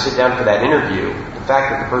down and sit down for that interview, the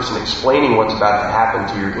fact that the person explaining what's about to happen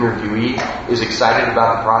to your interviewee is excited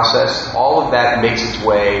about the process, all of that makes its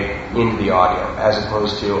way into the audio, as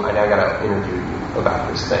opposed to, I now got to interview you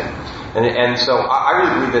about this thing. And so I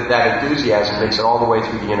really believe that enthusiasm makes it all the way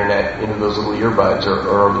through the internet into those little earbuds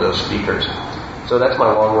or over those speakers. So that's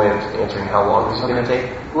my long way of answering how long this is going to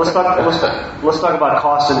take. Let's talk about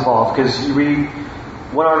costs involved, because you read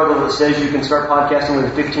one article that says you can start podcasting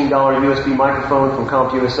with a $15 USB microphone from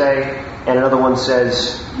CompUSA, and another one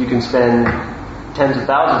says you can spend tens of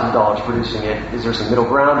thousands of dollars producing it. Is there some middle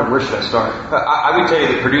ground, or where should I start? I would tell you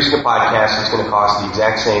that producing a podcast is going to cost the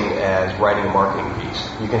exact same as writing a marketing piece.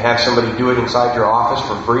 You can have somebody do it inside your office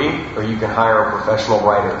for free, or you can hire a professional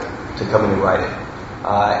writer to come in and write it.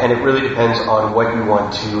 And it really depends on what you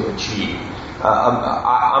want to achieve.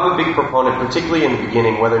 I'm a big proponent, particularly in the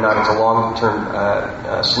beginning, whether or not it's a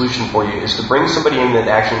long-term solution for you, is to bring somebody in that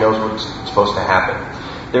actually knows what's supposed to happen.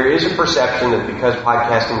 There is a perception that because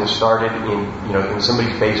podcasting was started in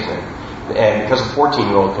somebody's basement, and because a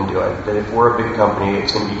 14-year-old can do it, that if we're a big company,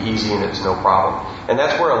 it's going to be easy and it's no problem. And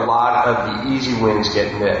that's where a lot of the easy wins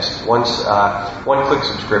get missed. One-click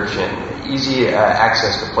subscription, easy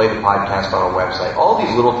access to play the podcast on a website, all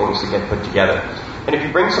these little things that get put together. And if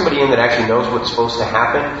you bring somebody in that actually knows what's supposed to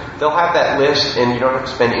happen, they'll have that list, and you don't have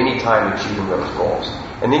to spend any time achieving those goals.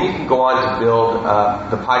 And then you can go on to build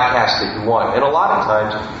the podcast that you want. And a lot of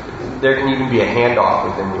times, there can even be a handoff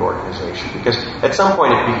within the organization, because at some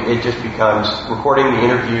point it just becomes recording the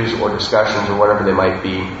interviews or discussions or whatever they might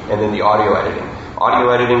be, and then the audio editing.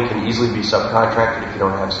 Audio editing can easily be subcontracted if you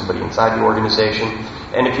don't have somebody inside the organization.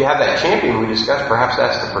 And if you have that champion we discussed, perhaps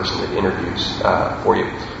that's the person that interviews for you.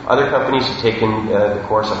 Other companies have taken the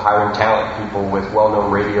course of hiring talent, people with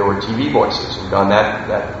well-known radio or TV voices, and gone that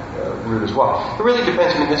route as well. It really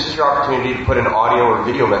depends. I mean, this is your opportunity to put an audio or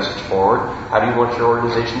video message forward. How do you want your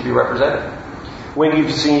organization to be represented? When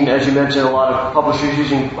you've seen, as you mentioned, a lot of publishers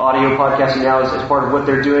using audio podcasting now as part of what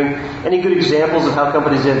they're doing. Any good examples of how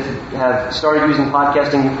companies have started using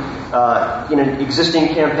podcasting in an existing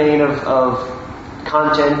campaign of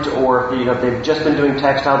content, or if they've just been doing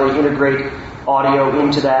text, how they integrate audio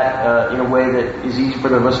into that in a way that is easy for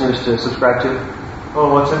their listeners to subscribe to?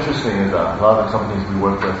 Well, what's interesting is a lot of the companies we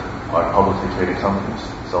work with are publicly traded companies,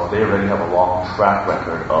 so they already have a long track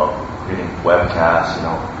record of creating webcasts,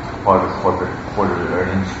 part of the corporate quarterly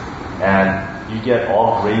earnings, and you get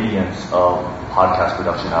all gradients of podcast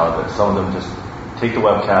production out of it. Some of them just take the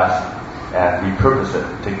webcast and repurpose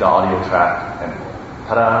it, take the audio track, and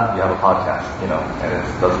ta-da, you have a podcast, and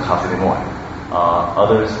it doesn't cost any more.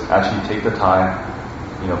 Others actually take the time,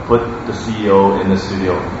 put the CEO in the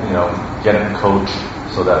studio, get him coached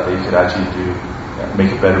so that they could actually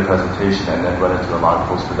make a better presentation and then run into a lot of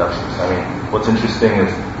post-productions. I mean, what's interesting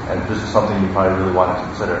is, and this is something you probably really want to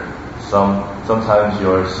consider, sometimes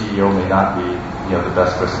your CEO may not be the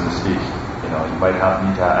best person to speak. You might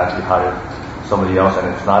need to actually hire somebody else, and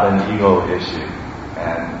it's not an ego issue.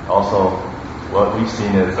 And also, what we've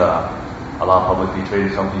seen is a lot of publicly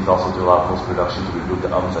traded companies also do a lot of post-production to remove the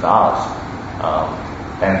ums and ahs.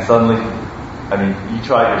 And suddenly, you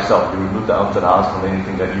try it yourself. You remove the ums and ahs from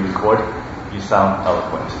anything that you record, you sound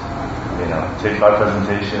eloquent. Take our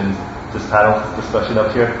presentations, this panel discussion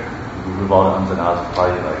up here, remove all the ums and ahs,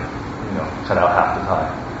 probably cut out half the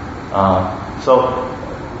time. So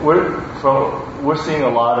we're seeing a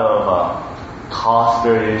lot of cost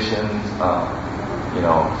variations.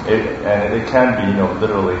 And it can be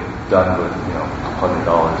literally done with $100,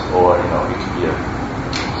 or it could be a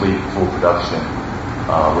complete full production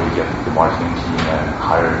where you get the marketing team and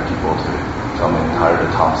hire people to come in, hire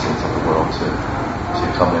the Thompsons of the world to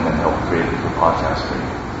come in and help create your podcast for you.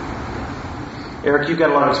 Eric, you've got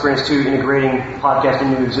a lot of experience too integrating podcast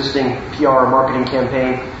into an existing PR or marketing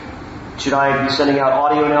campaign. Should I be sending out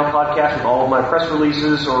audio now podcasts with all of my press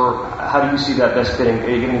releases, or how do you see that best fitting? Are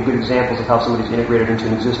you giving good examples of how somebody's integrated into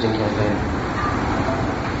an existing campaign?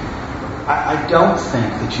 I don't think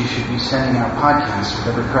that you should be sending out podcasts with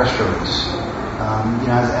every press release.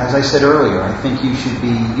 As I said earlier, I think you should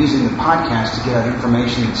be using the podcast to get out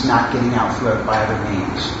information that's not getting out by other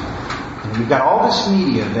means. You've got all this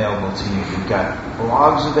media available to you. You've got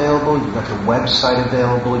blogs available. You've got the website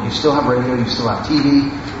available. You still have radio. You still have TV.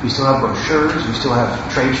 You still have brochures. You still have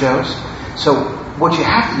trade shows. So what you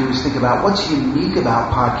have to do is think about what's unique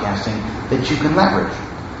about podcasting that you can leverage.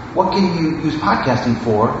 What can you use podcasting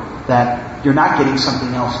for that you're not getting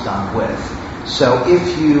something else done with? So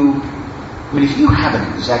if you have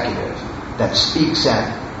an executive that speaks at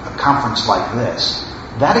a conference like this,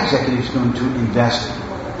 that executive is going to invest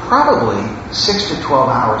probably 6 to 12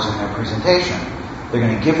 hours in their presentation. They're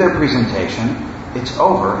going to give their presentation, it's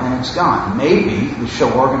over, and it's gone. Maybe the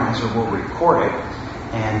show organizer will record it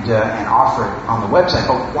and offer it on the website,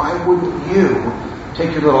 but why wouldn't you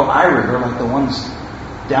take your little iRigger, like the ones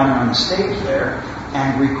down there on the stage there,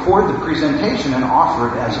 and record the presentation and offer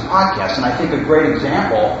it as a podcast? And I think a great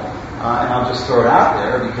example, and I'll just throw it out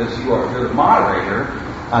there because you're the moderator,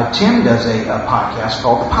 Tim does a podcast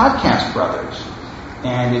called The Podcast Brothers.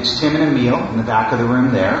 And it's Tim and Emil in the back of the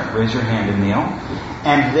room there. Raise your hand, Emil.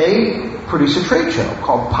 And they produce a trade show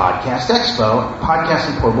called Podcast Expo, Podcast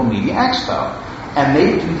and Portable Media Expo. And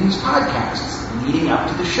they do these podcasts leading up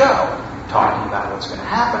to the show, talking about what's going to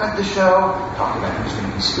happen at the show, talking about who's going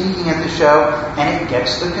to be speaking at the show, and it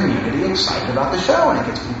gets the community excited about the show, and it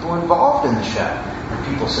gets people involved in the show. And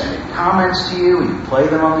people send in comments to you, and you play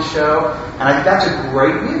them on the show. And I think that's a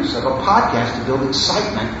great use of a podcast to build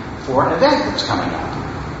excitement for an event that's coming up.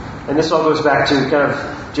 And this all goes back to kind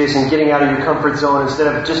of, Jason, getting out of your comfort zone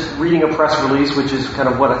instead of just reading a press release, which is kind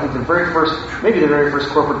of what I think the very first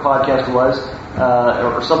corporate podcast was,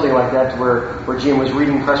 or something like that, where GM was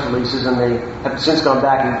reading press releases, and they have since gone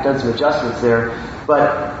back and done some adjustments there.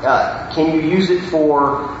 But can you use it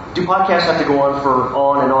do podcasts have to go on for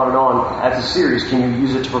on and on and on as a series? Can you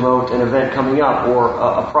use it to promote an event coming up, or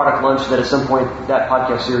a product launch that at some point that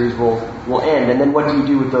podcast series will end? And then what do you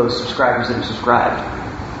do with those subscribers that have subscribed?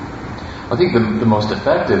 I think the most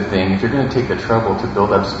effective thing, if you're going to take the trouble to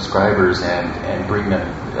build up subscribers and bring them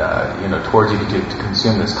towards you to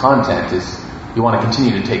consume this content, is you want to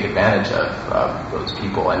continue to take advantage of those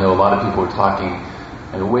people. I know a lot of people were talking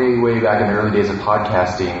way back in the early days of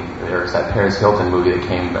podcasting. There was that Paris Hilton movie that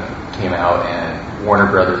came out, and Warner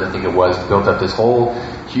Brothers, I think it was, built up this whole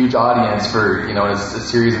huge audience for a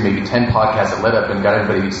series of maybe 10 podcasts that led up and got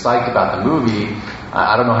everybody psyched about the movie.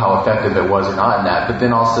 I don't know how effective it was or not in that, but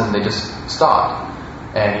then all of a sudden they just stopped.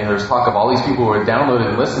 And there's talk of all these people who had downloaded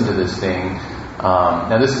and listened to this thing.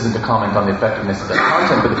 Now this isn't to comment on the effectiveness of that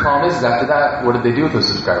content, but the problem is after that, what did they do with those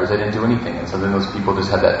subscribers? They didn't do anything. And so then those people just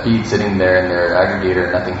had that feed sitting there in their aggregator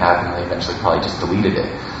and nothing happened. They eventually probably just deleted it.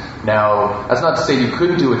 Now, that's not to say you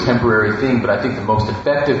couldn't do a temporary thing, but I think the most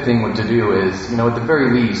effective thing to do is, at the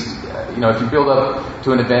very least, if you build up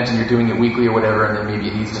to an event and you're doing it weekly or whatever, and then maybe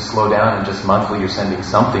it needs to slow down and just monthly you're sending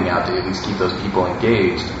something out to at least keep those people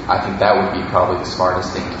engaged, I think that would be probably the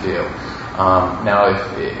smartest thing to do. Now,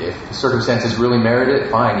 if the circumstances really merit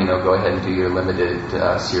it, fine, go ahead and do your limited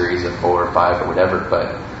series of 4 or 5 or whatever,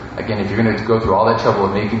 but again, if you're going to go through all that trouble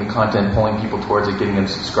of making the content, pulling people towards it, getting them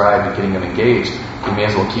subscribed, and getting them engaged, you may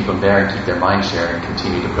as well keep them there and keep their mind share and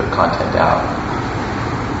continue to put content out.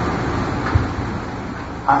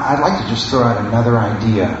 I'd like to just throw out another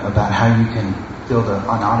idea about how you can build an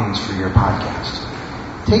audience for your podcast.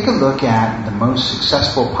 Take a look at the most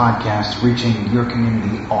successful podcasts reaching your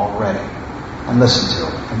community already and listen to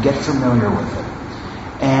it and get familiar with it.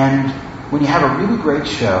 And when you have a really great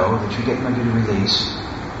show that you're getting ready to release,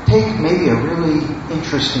 take maybe a really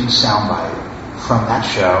interesting soundbite from that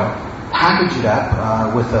show, package it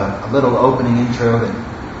up with a little opening intro that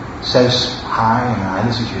says, hi, and I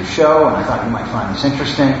listened to your show, and I thought you might find this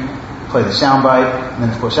interesting. Play the soundbite, and then,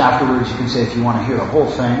 of course, afterwards you can say if you want to hear the whole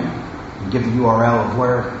thing, and give the URL of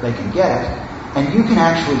where they can get it. And you can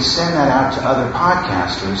actually send that out to other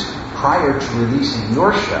podcasters prior to releasing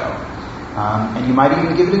your show. And you might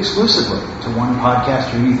even give it exclusively to one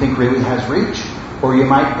podcaster you think really has reach, or you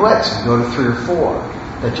might blitz and go to 3 or 4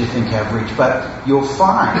 that you think have reach. But you'll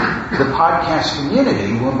find the podcast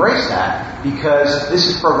community will embrace that because this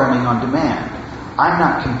is programming on demand. I'm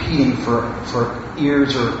not competing for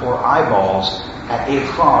ears or eyeballs at 8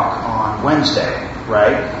 o'clock on Wednesday,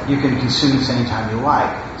 right? You can consume this anytime you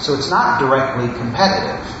like. So it's not directly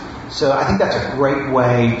competitive. So I think that's a great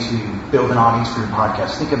way to build an audience for your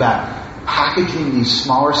podcast. Think about packaging these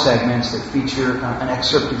smaller segments that feature an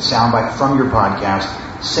excerpted soundbite from your podcast,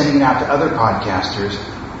 sending it out to other podcasters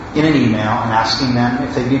in an email and asking them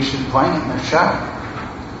if they'd be interested in playing it in their show.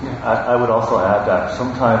 Yeah. I would also add that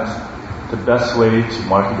sometimes the best way to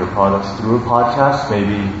market your products through a podcast may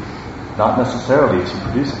be not necessarily to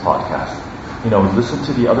produce a podcast. Listen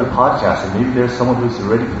to the other podcasts, and maybe there's someone who's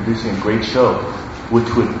already producing a great show which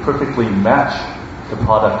would perfectly match the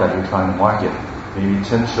product that you're trying to market. Maybe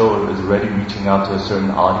Tim's show is already reaching out to a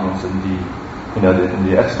certain audience in the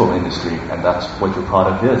expo industry, and that's what your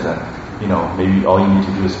product is. And maybe all you need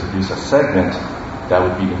to do is produce a segment that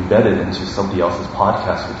would be embedded into somebody else's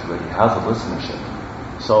podcast, which already has a listenership.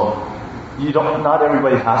 So not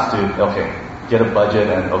everybody has to get a budget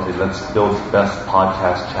and let's build the best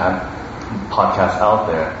podcasts out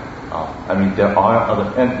there. There are other,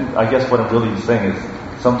 and I guess what I'm really saying is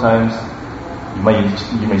sometimes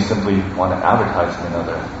you may simply want to advertise in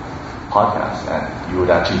another podcast, and you would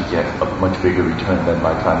actually get a much bigger return than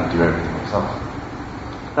by trying to do everything yourself.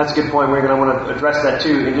 That's a good point, Reagan. I want to address that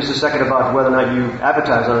too in just a second about whether or not you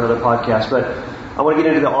advertise on another podcast. But I want to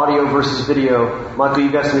get into the audio versus video. Michael,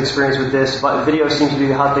 you've got some experience with this. But video seems to be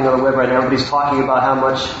the hot thing on the web right now. Everybody's talking about how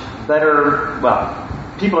much better,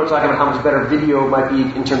 people are talking about how much better video might be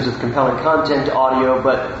in terms of compelling content to audio,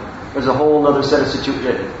 but there's a whole other set of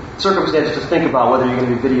circumstances to think about whether you're going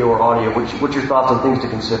to do video or audio. What's your thoughts on things to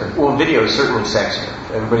consider? Well, video is certainly sexier.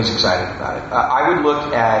 Everybody's excited about it. I would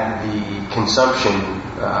look at the consumption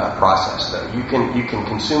process, though. You can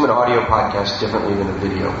consume an audio podcast differently than a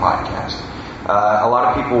video podcast. A lot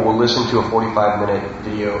of people will listen to a 45-minute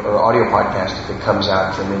video or audio podcast if it comes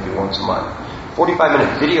out maybe once a month.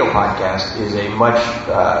 45-minute video podcast is a much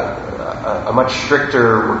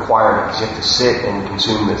stricter requirement because you have to sit and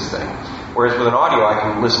consume this thing. Whereas with an audio, I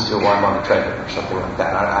can listen to it while I'm on the treadmill or something like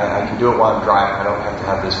that. I can do it while I'm driving. I don't have to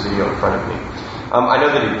have this video in front of me. I know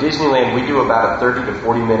that at Disneyland, we do about a 30 to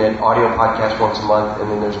 40-minute audio podcast once a month, and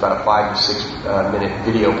then there's about a 5 to 6-minute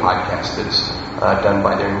video podcast that's done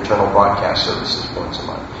by their internal broadcast services once a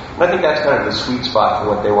month. And I think that's kind of the sweet spot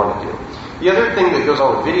for what they want to do. The other thing that goes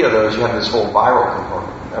on with video, though, is you have this whole viral component.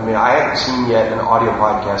 I haven't seen yet an audio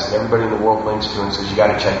podcast that everybody in the world links to and says, you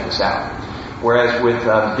got to check this out. Whereas with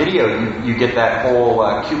video, you get that whole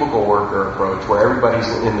cubicle worker approach where everybody's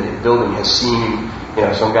in the building has seen,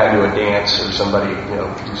 some guy do a dance or somebody,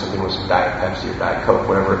 do something with some Diet Pepsi or Diet Coke,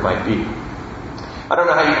 whatever it might be. I don't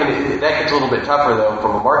know how you can, that gets a little bit tougher though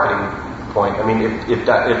from a marketing point. If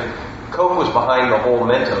Coke was behind the whole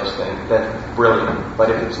Mentos thing, that's brilliant. But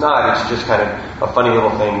if it's not, it's just kind of a funny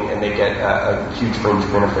little thing and they get a huge fringe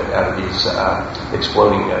benefit out of these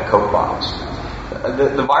exploding Coke bottles.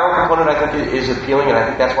 The viral component, I think, is appealing, and I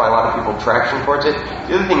think that's why a lot of people have traction towards it.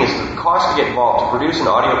 The other thing is the cost to get involved. To produce an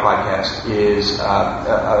audio podcast is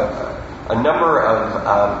a number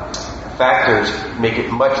of factors make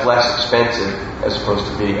it much less expensive as opposed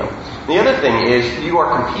to video. And the other thing is you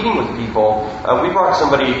are competing with people. We brought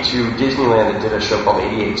somebody to Disneyland that did a show called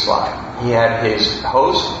 88 Slide. He had his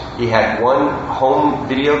host, he had one home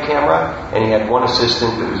video camera, and he had one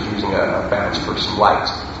assistant that was using a bounce for some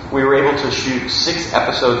lights. We were able to shoot 6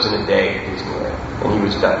 episodes in a day at Disneyland, and he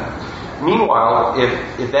was done. Meanwhile,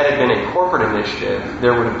 if that had been a corporate initiative,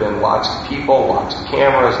 there would have been lots of people, lots of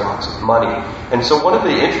cameras, lots of money. And so one of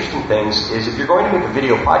the interesting things is if you're going to make a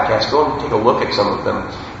video podcast, go and take a look at some of them,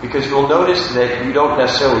 because you'll notice that you don't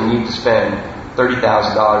necessarily need to spend $30,000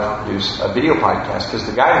 to produce a video podcast, because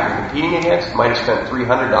the guy that you're competing against might have spent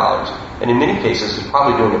 $300, and in many cases is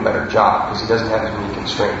probably doing a better job because he doesn't have as many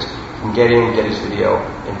constraints. He can get in, get his video,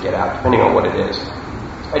 and get out, depending on what it is.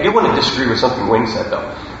 I do want to disagree with something Wing said, though,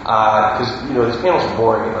 because this panel's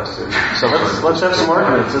boring unless there's some. Let's have some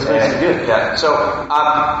arguments. This makes it good. Yeah. So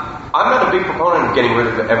I'm not a big proponent of getting rid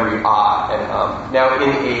of every and now, in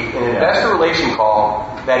an investor relation call,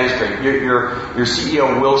 that is great. Your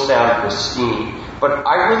CEO will sound pristine. But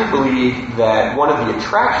I really believe that one of the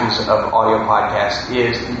attractions of audio podcasts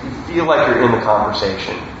is that you feel like you're in the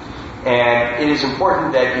conversation. And it is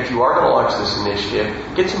important that if you are going to launch this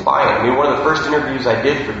initiative, get some buy-in. I mean, one of the first interviews I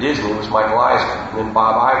did for Disney was Michael Eisner and then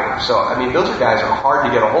Bob Iger. So, I mean, those are guys that are hard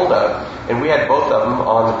to get a hold of, and we had both of them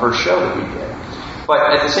on the first show that we did.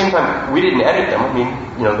 But at the same time, we didn't edit them. I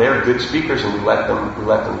mean, they're good speakers, and we let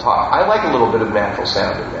them talk. I like a little bit of natural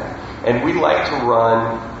sound in there, and we like to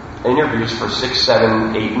run interviews for 6,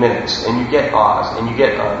 7, 8 minutes, and you get ahs, and you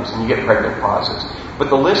get ums, and you get pregnant pauses. But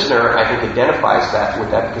the listener, I think, identifies that with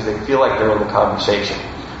that because they feel like they're in the conversation.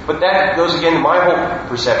 But that goes again to my whole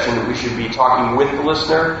perception that we should be talking with the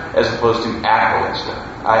listener as opposed to at the listener.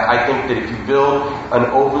 I think that if you build an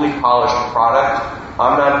overly polished product,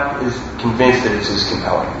 I'm not as convinced that it's as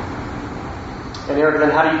compelling. And Eric, then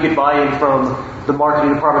how do you get buy-in from the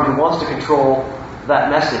marketing department who wants to control that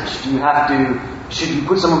message? Should you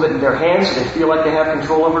put some of it in their hands so they feel like they have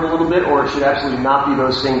control over it a little bit, or it should absolutely not be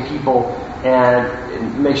those same people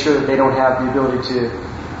and make sure that they don't have the ability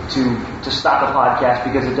to stop a podcast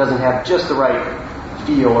because it doesn't have just the right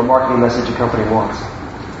feel or marketing message a company wants?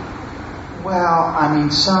 Well, I mean,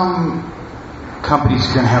 some companies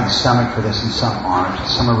are going to have the stomach for this and some aren't.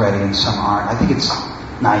 Some are ready and some aren't. I think it's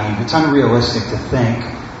naive. It's unrealistic to think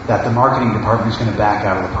that the marketing department is going to back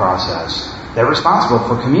out of the process. They're responsible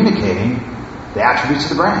for communicating the attributes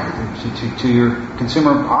of the brand to your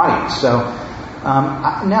consumer audience. So,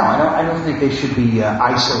 I don't think they should be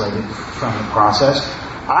isolated from the process.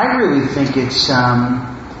 I really think it's I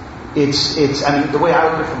mean, the way I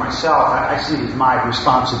look at it for myself, I see it as my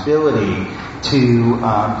responsibility to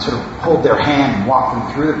sort of hold their hand and walk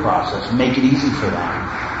them through the process and make it easy for them.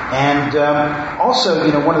 And also,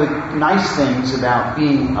 one of the nice things about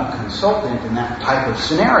being a consultant in that type of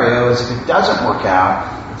scenario is if it doesn't work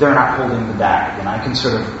out, they're not holding the bag. And I can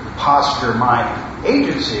sort of posture my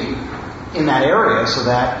agency in that area so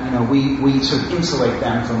that, we sort of insulate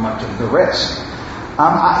them from much of the risk.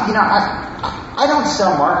 I don't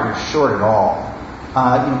sell marketers short at all.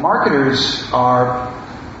 Marketers are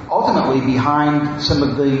ultimately behind some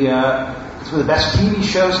of the best TV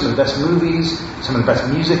shows, some of the best movies, some of the best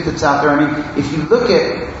music that's out there. I mean, if you look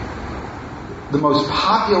at the most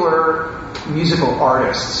popular musical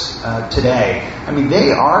artists today, I mean,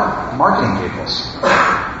 they are marketing vehicles.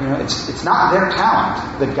 It's not their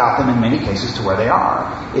talent that got them in many cases to where they are.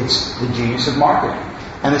 It's the genius of marketing.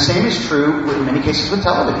 And the same is true in many cases with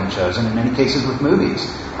television shows and in many cases with movies.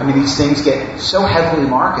 I mean, these things get so heavily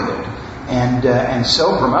marketed and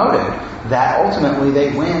so promoted that ultimately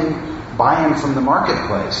they win buy-in from the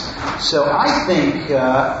marketplace. So I think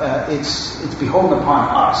it's beholden upon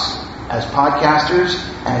us as podcasters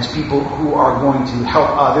and as people who are going to help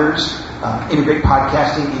others integrate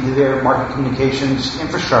podcasting into their market communications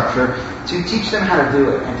infrastructure to teach them how to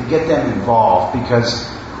do it and to get them involved. Because,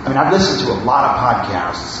 I mean, I've listened to a lot of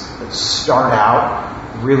podcasts that start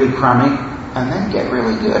out really crummy and then get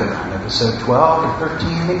really good around episode 12 or 13.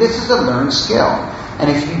 I mean, this is a learned skill.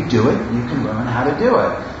 And if you do it, you can learn how to do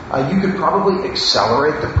it. You could probably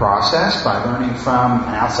accelerate the process by learning from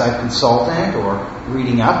an outside consultant or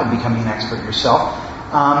reading up and becoming an expert yourself.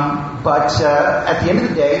 But at the end of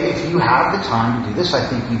the day, if you have the time to do this, I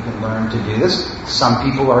think you can learn to do this. Some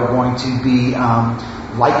people are going to be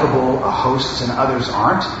likable hosts and others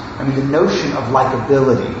aren't. I mean, the notion of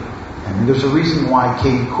likability, I mean, there's a reason why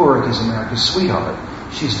Katie Couric is America's sweetheart.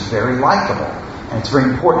 She's very likable. And it's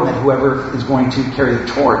very important that whoever is going to carry the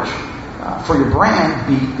torch for your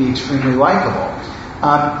brand be extremely likable.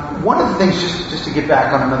 One of the things, just to get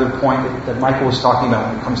back on another point that Michael was talking about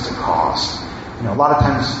when it comes to cost. A lot of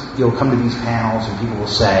times you'll come to these panels and people will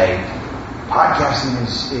say, podcasting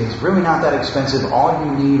is really not that expensive. All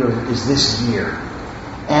you need is this gear.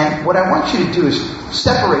 And what I want you to do is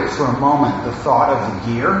separate for a moment the thought of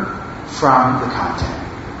the gear from the content.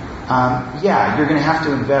 You're going to have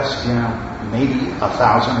to invest, maybe $1,000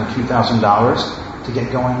 or $2,000 to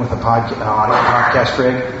get going with an audio podcast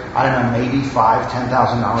rig. I don't know, maybe $5,000,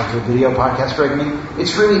 $10,000 a video podcast rig. I mean,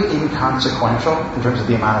 it's really inconsequential in terms of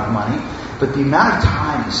the amount of money, but the amount of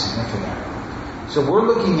time is significant. So we're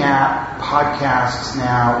looking at podcasts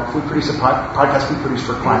now. If we produce a podcast we produce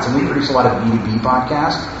for clients, and we produce a lot of B2B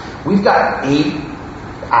podcasts, we've got 8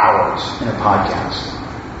 hours in a podcast.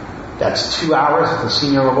 That's 2 hours with a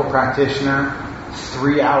senior level practitioner,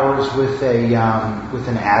 3 hours with an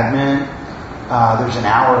admin. There's an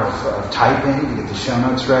hour of typing to get the show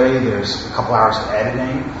notes ready. There's a couple hours of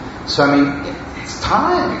editing. So, I mean, it's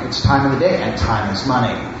time. It's time of the day, and time is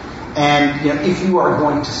money. And if you are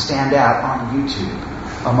going to stand out on YouTube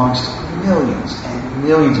amongst millions and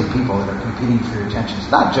millions of people that are competing for your attention,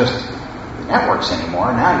 it's not just the networks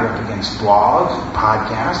anymore. Now you're up against blogs, and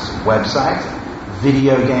podcasts, and websites, and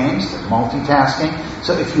video games, and multitasking.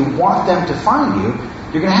 So if you want them to find you,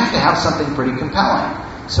 you're going to have something pretty compelling.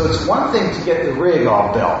 So it's one thing to get the rig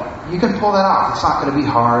all built. You can pull that off. It's not going to be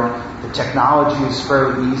hard. The technology is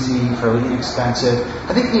fairly easy, fairly inexpensive.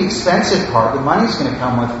 I think the expensive part, the money's going to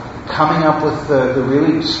come with coming up with the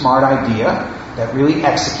really smart idea that really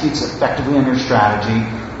executes effectively on your strategy,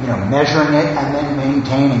 measuring it and then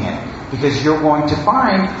maintaining it. Because you're going to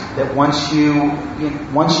find that once you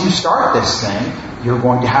start this thing, you're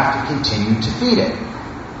going to have to continue to feed it.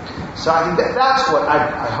 So I think that's what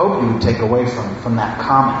I hope you would take away from that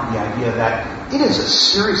comment, the idea that it is a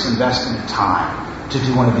serious investment of time to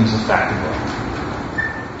do one of these effectively.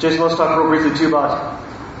 Jason, let's talk real briefly too about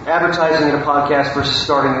advertising in a podcast versus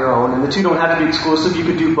starting your own. And the two don't have to be exclusive. You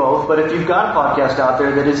could do both. But if you've got a podcast out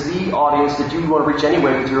there that is the audience that you want to reach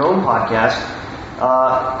anyway with your own podcast,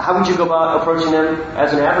 how would you go about approaching them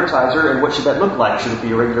as an advertiser, and what should that look like? Should it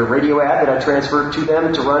be a regular radio ad that I transfer to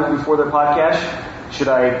them to run before their podcast? Should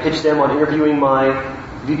I pitch them on interviewing my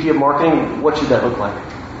VP of marketing? What should that look like?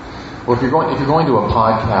 Well, if you're going to a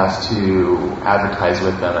podcast to advertise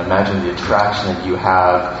with them, imagine the attraction that you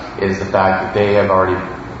have is the fact that they have already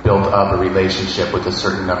built up a relationship with a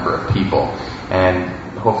certain number of people, and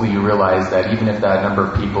hopefully you realize that even if that number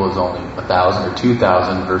of people is only 1,000 or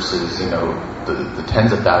 2,000 versus the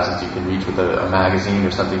tens of thousands you can reach with a magazine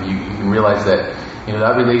or something, you can realize that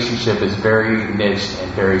that relationship is very niche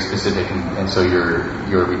and very specific, and so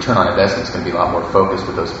your return on investment is going to be a lot more focused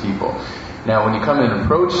with those people. Now, when you come in and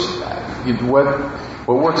approach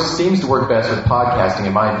what seems to work best with podcasting,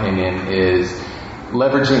 in my opinion, is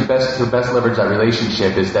leveraging best leverage that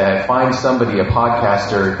relationship is that find somebody, a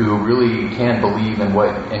podcaster, who really can believe in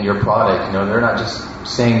your product. They're not just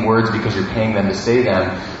saying words because you're paying them to say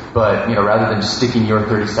them, but rather than just sticking your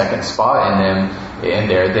 30-second spot in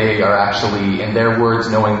there, they are actually, in their words,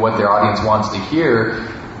 knowing what their audience wants to hear,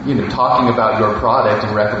 talking about your product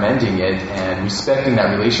and recommending it and respecting that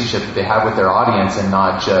relationship that they have with their audience, and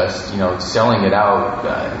not just selling it out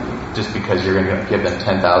just because you're going to give them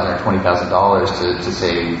 $10,000 or $20,000 to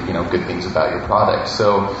say good things about your product.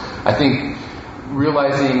 So I think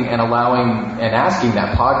realizing and allowing and asking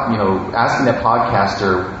that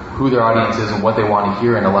podcaster who their audience is and what they want to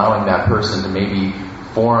hear, and allowing that person to maybe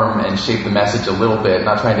form and shape the message a little bit,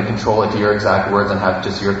 not trying to control it to your exact words and have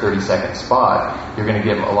just your 30-second spot, you're going to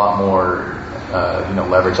get a lot more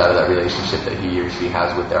leverage out of that relationship that he or she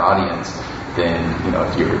has with their audience than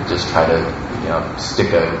if you just try to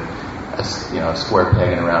stick a square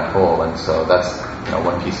peg in a round hole. And so that's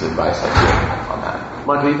one piece of advice I give on that.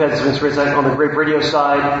 Michael, you've had some experience on the Grape Radio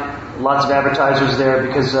side, lots of advertisers there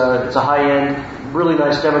because it's a high-end, really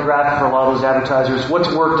nice demographic for a lot of those advertisers.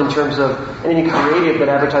 What's worked in terms of anything creative that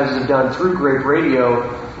advertisers have done through Grape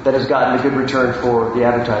Radio that has gotten a good return for the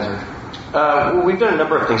advertiser? We've done a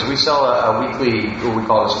number of things. We sell a weekly, what we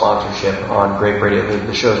call a sponsorship on Grape Radio.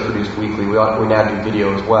 The show is produced weekly. We now do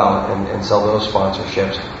video as well and sell those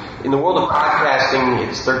sponsorships. In the world of podcasting,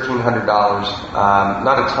 it's $1,300.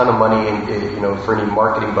 Not a ton of money, for any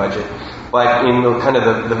marketing budget. But in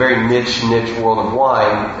the very niche world of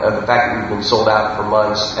wine, the fact that we've been sold out for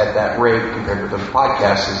months at that rate compared with other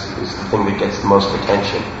podcasts is the thing that gets the most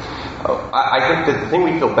attention. I think that the thing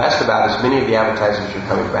we feel best about is many of the advertisers are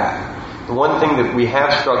coming back. The one thing that we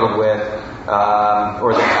have struggled with,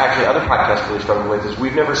 or that actually other podcasts really struggled with, is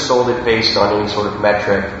we've never sold it based on any sort of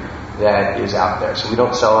metric that is out there. So we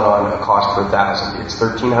don't sell it on a cost per thousand. It's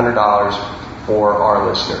 $1,300 for our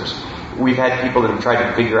listeners. We've had people that have tried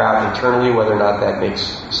to figure out internally whether or not that makes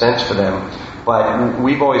sense for them. But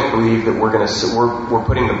we've always believed that we're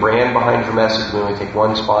putting the brand behind your message. We only take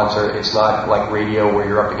one sponsor. It's not like radio where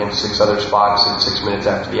you're up against 6 other spots at 6 minutes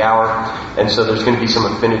after the hour. And so there's going to be some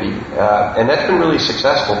affinity. And that's been really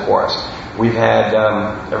successful for us. We've had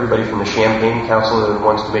everybody from the Champagne Council that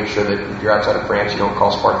wants to make sure that if you're outside of France, you don't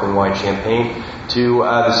call sparkling wine champagne, to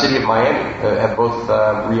the city of Miami have both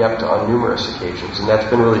re-upped on numerous occasions. And that's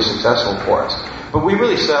been really successful for us. But we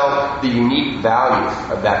really sell the unique value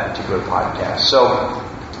of that particular podcast. So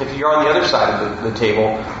if you're on the other side of the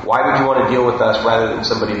table, why would you want to deal with us rather than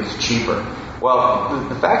somebody that's cheaper? Well,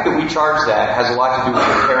 the fact that we charge that has a lot to do with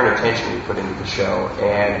the care and attention we put into the show.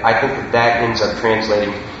 And I think that ends up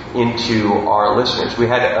translating into our listeners. We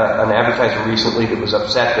had an advertiser recently that was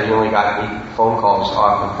upset that he only got 8 phone calls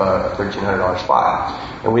off of a $1,300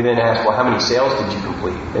 spot. And we then asked, well, how many sales did you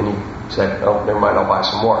complete? And he said, oh, never mind, I'll buy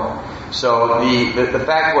some more. So the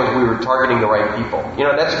fact was we were targeting the right people.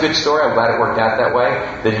 That's a good story. I'm glad it worked out that way,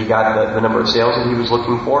 that he got the number of sales that he was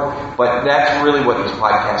looking for. But that's really what these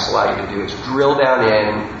podcasts allow you to do, is drill down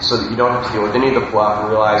in so that you don't have to deal with any of the fluff and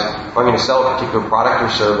realize, if I'm going to sell a particular product or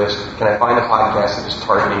service, can I find a podcast that is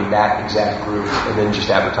targeting that exact group and then just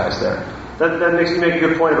advertise there? That makes me make a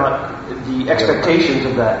good point about the expectations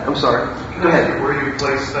of that. I'm sorry. Go ahead. Where do you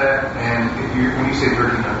place that? And when you say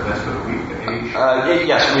 1,300, that's for the week, the age?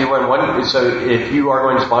 Yes, we run one. So if you are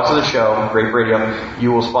going to sponsor the show, Grape Radio,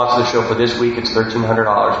 you will sponsor the show for this week. It's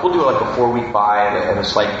 $1,300. We'll do like a 4-week buy and a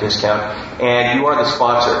slight discount. And you are the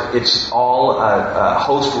sponsor. It's all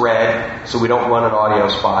host read, so we don't run an audio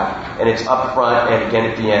spot. And it's up front and again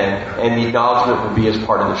at the end. And the acknowledgement will be as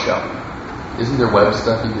part of the show. Isn't there web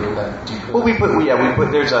stuff you do with that? Well, we put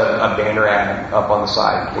there's a banner ad up on the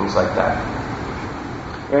side, things like that.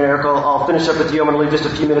 And Eric, I'll finish up with you. I'm going to leave just a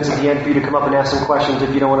few minutes at the end for you to come up and ask some questions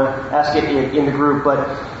if you don't want to ask it in the group. But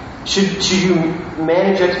should you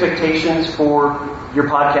manage expectations for your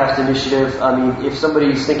podcast initiative? I mean, if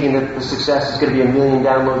somebody's thinking that the success is going to be 1 million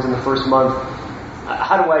downloads in the first month,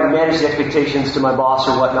 how do I manage the expectations to my boss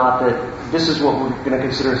or whatnot that this is what we're going to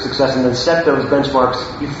consider a success, and then set those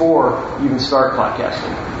benchmarks before you even start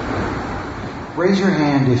podcasting? Raise your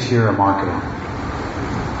hand if you're a marketer.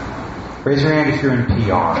 Raise your hand if you're in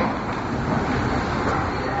PR.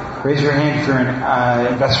 Raise your hand if you're in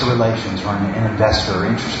investor relations or an investor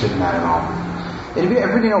interested in that at all.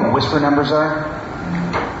 Everybody know what whisper numbers are?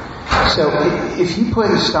 So if you play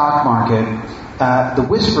the stock market, the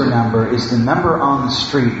whisper number is the number on the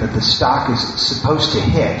street that the stock is supposed to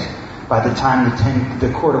hit by the time the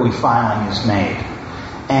quarterly filing is made.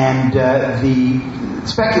 And the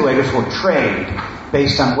speculators will trade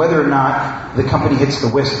based on whether or not the company hits the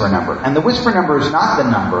whisper number. And the whisper number is not the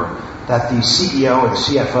number that the CEO or the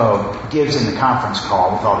CFO gives in the conference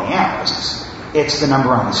call with all the analysts. It's the number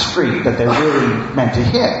on the street that they're really meant to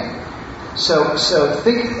hit. So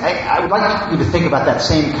think. I would like you to think about that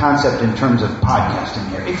same concept in terms of podcasting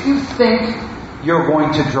here. If you think you're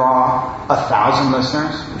going to draw 1,000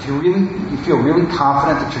 listeners, if you feel really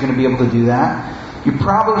confident that you're going to be able to do that, you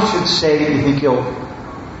probably should say that you think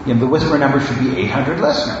the whisper number should be 800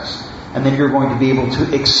 listeners, and then you're going to be able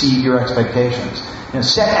to exceed your expectations.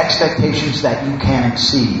 Set expectations that you can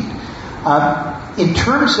exceed. In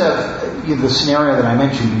terms of the scenario that I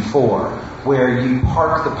mentioned before, where you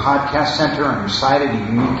park the podcast center on your site at a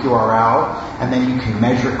unique URL, and then you can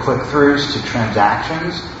measure click-throughs to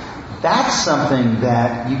transactions, that's something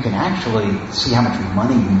that you can actually see how much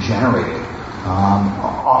money you generated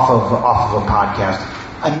off of a podcast.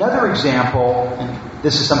 Another example, and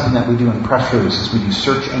this is something that we do in press releases, we do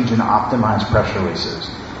search engine optimized press releases.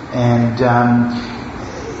 And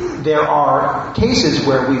there are cases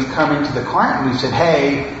where we've come into the client and we've said,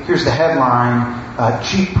 hey, here's the headline,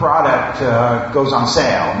 cheap product goes on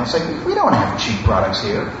sale. And it's like, we don't have cheap products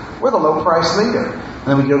here. We're the low price leader. And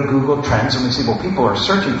then we go to Google Trends and we see, well, people are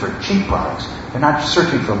searching for cheap products. They're not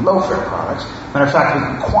searching for low fare products. Matter of fact, we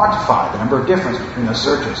can quantify the number of difference between those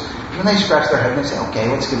searches. And then they scratch their head and they say, okay,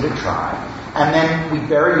 let's give it a try. And then we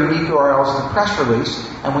bury unique URLs in the press release,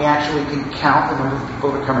 and we actually can count the number of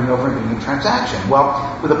people that are coming over and doing a transaction. Well,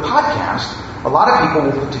 with a podcast, a lot of people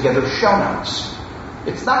will put together show notes.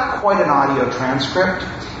 It's not quite an audio transcript.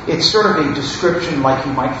 It's sort of a description like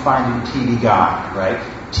you might find in TV Guide, right?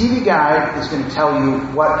 TV Guide is going to tell you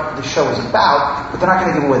what the show is about, but they're not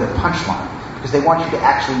going to give away the punchline because they want you to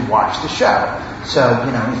actually watch the show. So,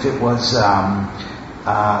 if it was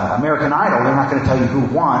American Idol, they're not going to tell you who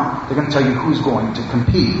won. They're going to tell you who's going to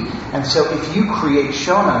compete. And so if you create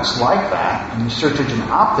show notes like that, and you search engine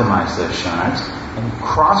optimize those show notes, and you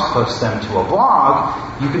cross-post them to a blog,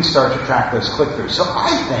 you can start to track those click-throughs. So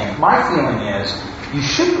I think, my feeling is, you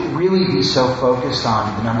shouldn't really be so focused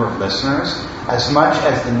on the number of listeners as much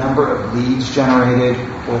as the number of leads generated,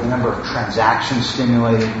 or the number of transactions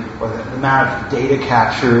stimulated, or the amount of data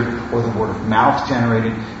captured, or the word of mouth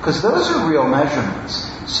generated, because those are real measurements.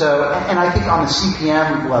 So, and I think on the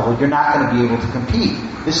CPM level, you're not going to be able to compete.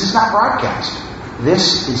 This is not broadcast.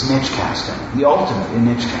 This is niche casting, the ultimate in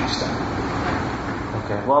niche casting.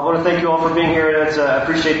 Okay. Well, I want to thank you all for being here. I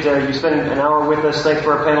appreciate you spending an hour with us. Thanks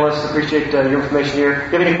for our panelists. Appreciate your information here.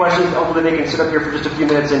 If you have any questions, hopefully they can sit up here for just a few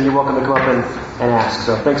minutes, and you're welcome to come up and ask.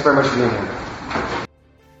 So thanks very much for being here.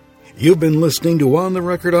 You've been listening to On the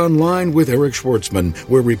Record Online with Eric Schwartzman,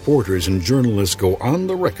 where reporters and journalists go on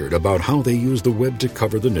the record about how they use the web to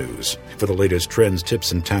cover the news. For the latest trends,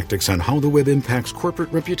 tips, and tactics on how the web impacts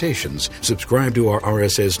corporate reputations, subscribe to our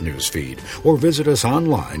RSS newsfeed or visit us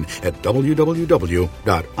online at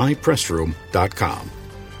www.ipressroom.com.